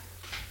 Yeah.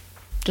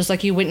 Just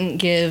like you wouldn't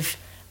give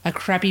a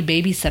crappy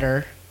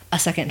babysitter a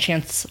second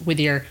chance with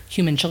your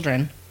human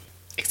children.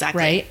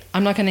 Exactly. Right?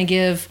 I'm not going to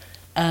give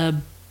a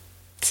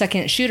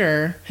second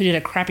shooter who did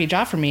a crappy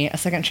job for me a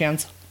second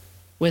chance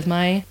with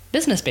my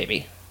business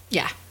baby.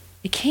 Yeah.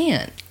 You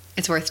can't.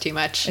 It's worth too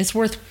much. It's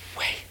worth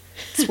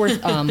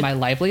my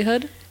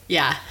livelihood.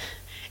 Yeah.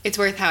 It's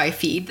worth how I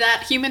feed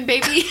that human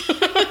baby.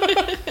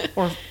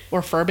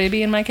 or fur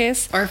baby in my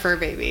case. Or fur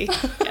baby.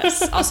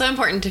 Yes. Also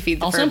important to feed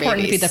the fur babies. Also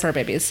important to feed the fur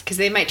babies. Because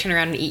they might turn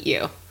around and eat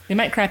you. They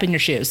might crap in your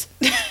shoes.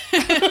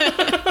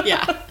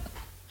 Yeah.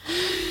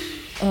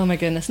 Oh my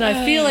goodness. Now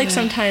I feel like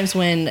sometimes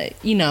when,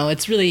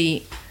 it's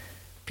really...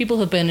 people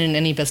who've been in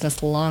any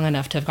business long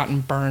enough to have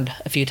gotten burned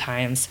a few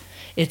times,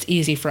 it's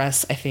easy for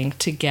us, I think,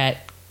 to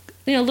get,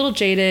 a little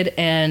jaded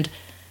and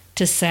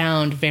to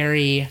sound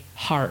very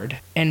hard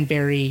and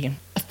very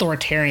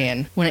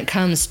authoritarian when it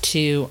comes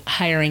to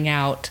hiring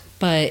out.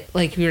 But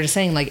like we were just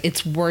saying, like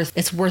it's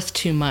worth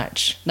too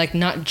much, like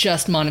not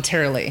just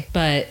monetarily,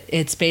 but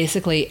it's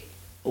basically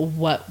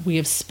what we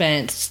have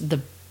spent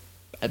the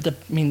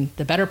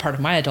better part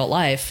of my adult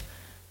life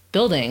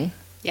building.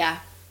 Yeah.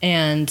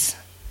 And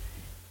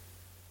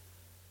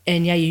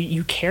yeah,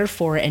 you care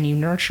for it and you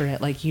nurture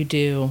it like you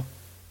do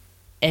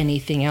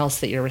anything else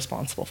that you're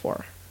responsible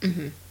for.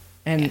 Mm-hmm.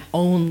 and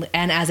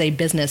as a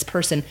business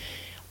person,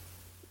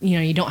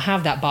 you don't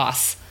have that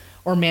boss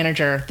or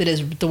manager that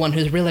is the one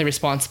who's really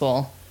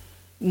responsible.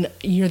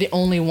 You're the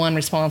only one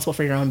responsible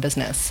for your own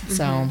business. Mm-hmm.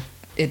 So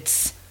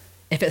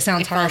if it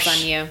sounds harsh,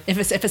 falls on you.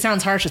 If it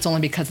sounds harsh, it's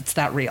only because it's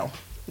that real.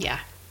 Yeah.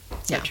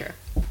 So true.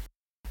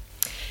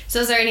 So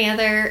is there any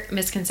other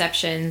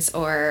misconceptions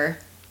or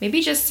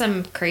maybe just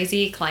some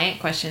crazy client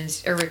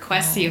questions or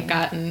requests you've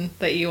gotten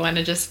that you want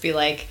to just be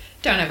like,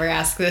 don't ever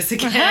ask this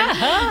again?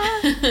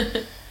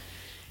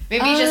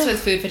 Maybe just with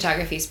food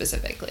photography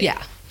specifically.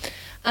 Yeah.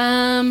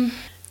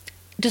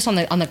 Just on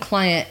the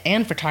client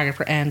and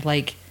photographer end,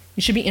 like,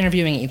 you should be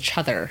interviewing each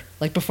other,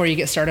 like, before you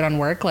get started on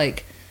work.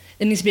 Like,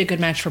 it needs to be a good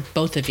match for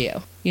both of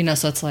you,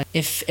 so it's like,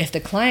 if the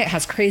client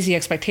has crazy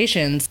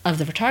expectations of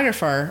the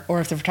photographer,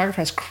 or if the photographer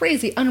has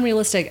crazy,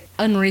 unrealistic,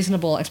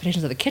 unreasonable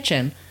expectations of the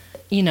kitchen,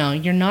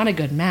 you're not a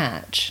good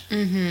match.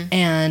 Mm-hmm.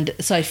 And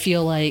so I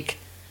feel like,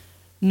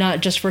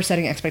 not just for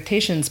setting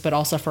expectations, but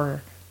also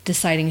for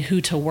deciding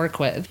who to work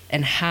with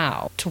and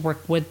how to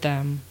work with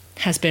them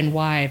has been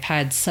why I've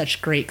had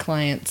such great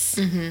clients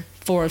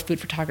for food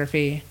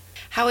photography.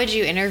 How would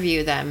you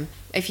interview them?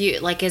 If you,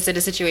 like, is it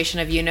a situation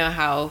of,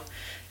 how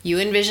you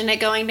envision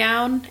it going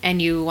down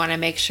and you want to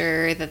make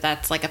sure that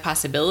that's like a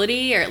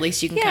possibility, or at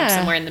least you can come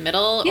somewhere in the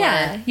middle?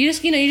 Yeah. Or... You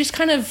just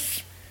kind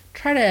of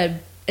try to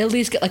at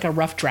least get like a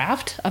rough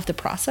draft of the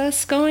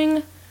process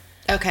going.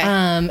 Okay.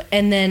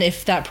 And then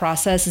if that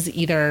process is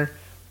either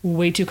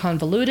way too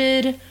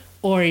convoluted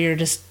or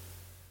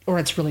or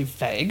it's really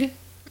vague.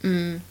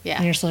 Yeah.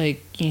 And you're just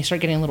like, you start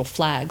getting little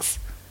flags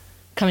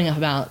coming up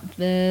about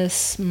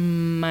this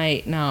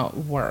might not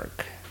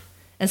work.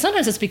 And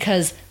sometimes it's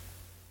because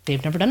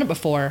they've never done it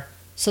before,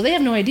 so they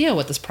have no idea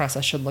what this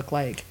process should look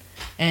like.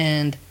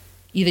 And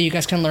either you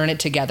guys can learn it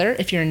together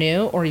if you're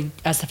new, or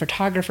as the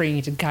photographer, you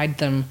need to guide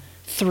them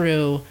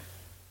through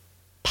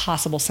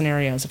possible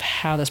scenarios of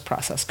how this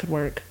process could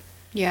work.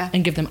 Yeah.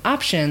 And give them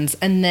options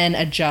and then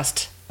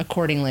adjust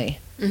accordingly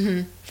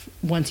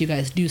once you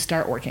guys do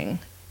start working.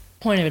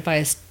 Point of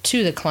advice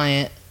to the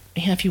client,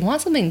 if you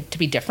want something to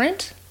be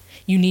different,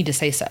 you need to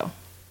say so.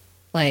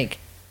 Like,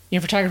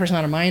 your photographer's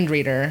not a mind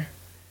reader,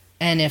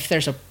 and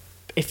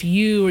if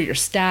you or your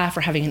staff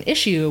are having an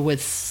issue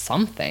with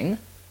something,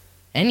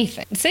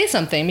 anything, say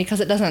something, because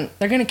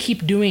they're going to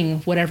keep doing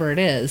whatever it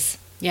is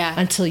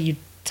until you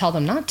tell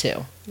them not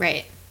to.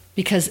 Right.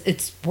 Because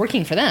it's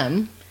working for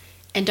them.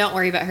 And don't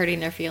worry about hurting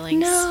their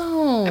feelings.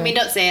 No. I mean,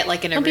 don't say it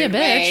like in a don't rude be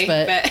a bitch,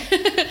 way, but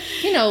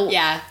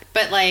yeah,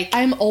 but like,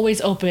 I'm always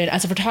open,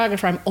 as a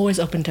photographer, I'm always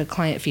open to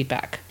client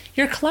feedback.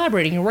 You're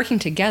collaborating, you're working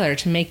together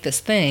to make this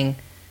thing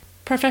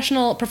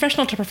professional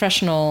to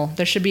professional.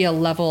 There should be a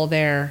level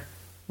there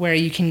where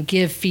you can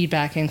give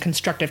feedback and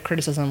constructive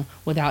criticism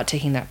without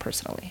taking that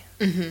personally.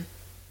 Mm-hmm.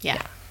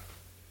 Yeah.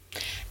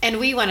 And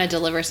we want to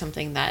deliver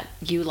something that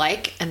you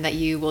like and that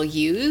you will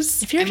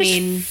use. If you're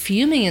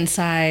fuming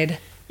inside,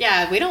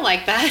 yeah, we don't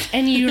like that,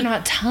 and you're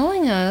not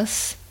telling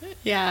us,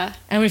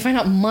 and we find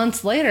out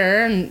months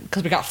later, and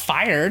because we got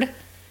fired.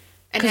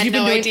 And had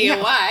no idea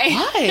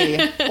why.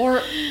 Why?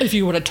 Or if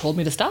you would have told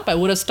me to stop, I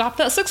would have stopped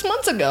that 6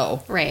 months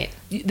ago. Right.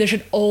 There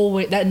should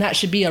always, that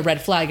should be a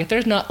red flag. If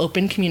there's not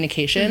open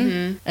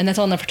communication, and that's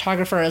on the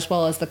photographer as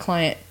well as the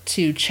client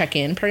to check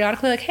in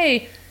periodically, like,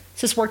 hey,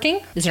 is this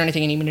working? Is there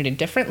anything you need me to do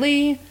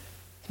differently?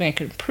 Something I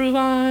could improve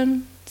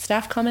on?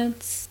 Staff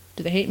comments?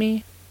 Do they hate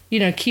me?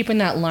 Keeping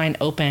that line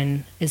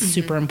open is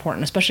super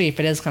important, especially if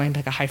it is kind of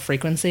like a high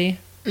frequency.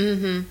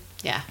 Mm-hmm.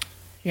 Yeah.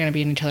 You're going to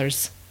be in each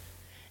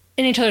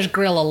other's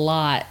grill a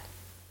lot,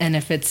 and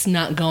if it's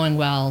not going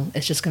well,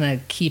 it's just going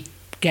to keep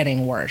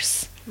getting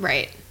worse.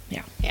 Right.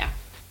 Yeah.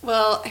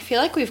 Well, I feel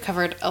like we've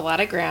covered a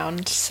lot of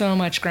ground. So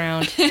much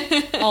ground.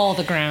 All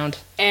the ground.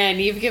 And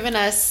you've given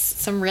us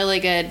some really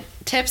good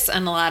tips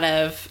and a lot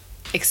of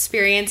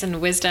experience and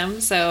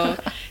wisdom. So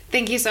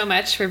thank you so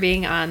much for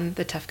being on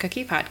the Tough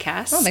Cookie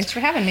podcast. Oh, thanks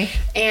for having me.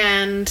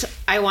 And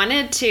I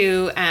wanted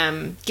to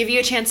give you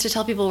a chance to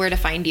tell people where to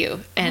find you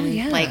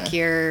and like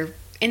your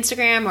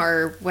Instagram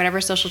or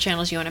whatever social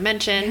channels you want to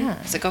mention.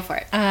 Yeah. So go for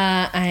it.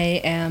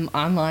 I am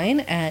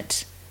online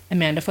at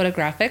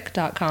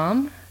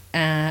amandaphotographic.com.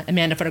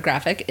 Amanda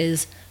Photographic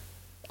is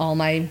all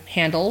my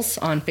handles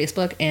on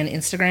Facebook and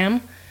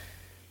Instagram.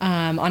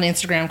 On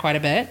Instagram quite a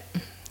bit.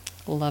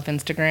 Love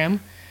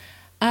Instagram.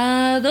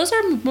 Those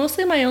are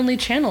mostly my only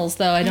channels,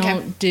 though. I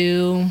don't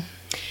do...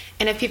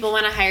 And if people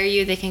want to hire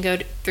you, they can go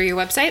through your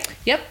website?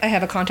 Yep. I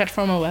have a contact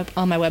form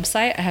on my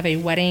website. I have a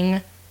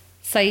wedding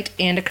site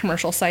and a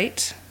commercial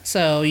site.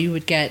 So you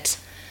would get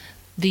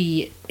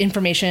the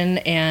information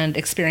and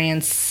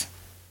experience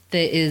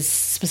that is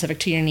specific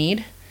to your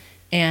need.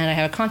 And I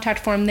have a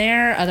contact form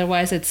there.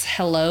 Otherwise, it's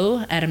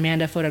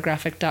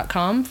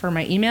hello@amandaphotographic.com for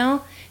my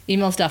email.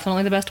 Email is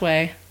definitely the best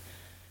way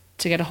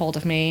to get a hold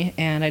of me.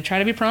 And I try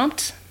to be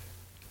prompt.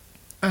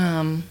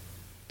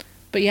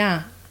 But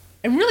yeah,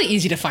 I'm really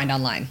easy to find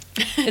online.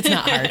 It's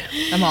not hard.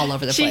 I'm all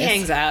over the place. She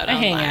hangs out I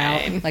online.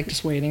 hang out, like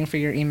just waiting for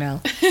your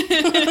email.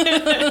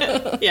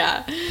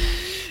 Yeah.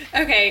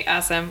 Okay,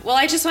 awesome. Well,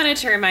 I just wanted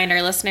to remind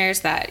our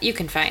listeners that you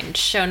can find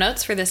show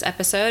notes for this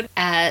episode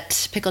at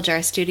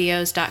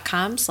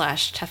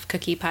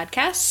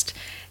picklejarstudios.com/toughcookiepodcast.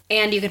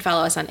 And you can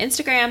follow us on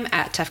Instagram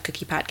at Tough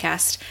Cookie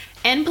Podcast.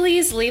 And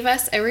please leave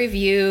us a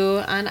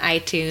review on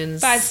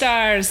iTunes. 5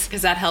 stars.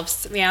 Because that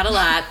helps me out a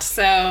lot.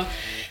 So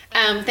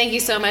thank you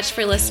so much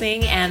for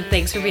listening. And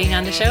thanks for being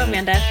on the show,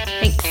 Amanda.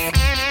 Thanks.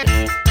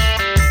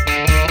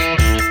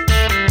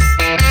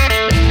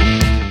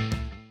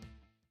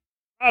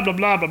 Blah, blah,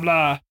 blah, blah,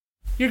 blah.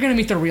 You're going to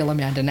meet the real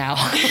Amanda now.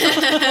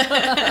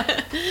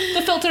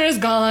 The filter is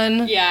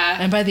gone. Yeah.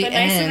 And by the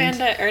nice end...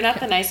 Amanda, or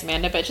not the nice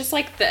Amanda, but just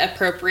like the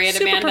appropriate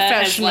super Amanda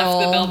has left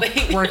the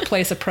building.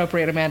 Workplace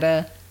appropriate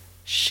Amanda,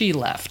 she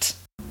left.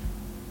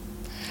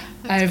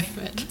 My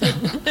foot.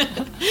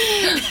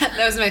 That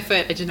was my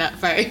foot. I did not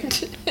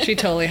fart. She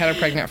totally had a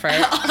pregnant fart.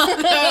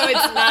 Although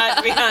it's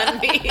not beyond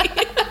me.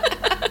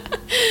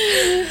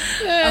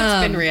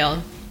 It's been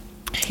real.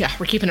 Yeah,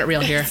 we're keeping it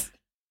real here.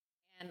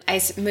 I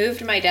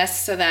moved my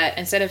desk so that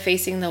instead of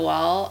facing the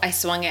wall, I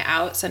swung it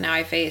out. So now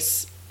I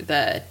face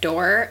the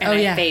door and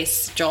I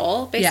face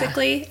Joel,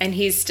 basically. Yeah. And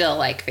he's still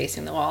like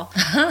facing the wall.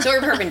 So we're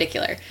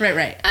perpendicular.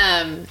 Right.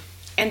 And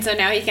so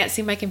now he can't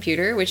see my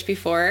computer, which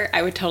before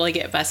I would totally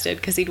get busted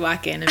because he'd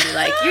walk in and be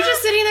like, "You're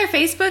just sitting there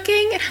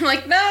Facebooking?" And I'm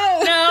like, no,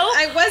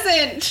 I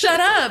wasn't. Shut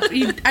up.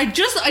 I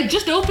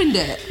just opened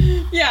it.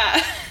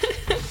 Yeah.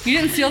 You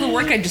didn't see all the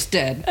work I just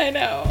did. I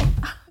know.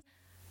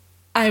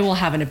 I will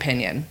have an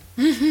opinion.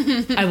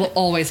 I will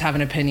always have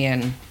an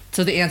opinion.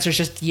 So the answer is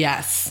just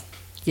yes.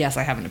 Yes,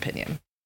 I have an opinion.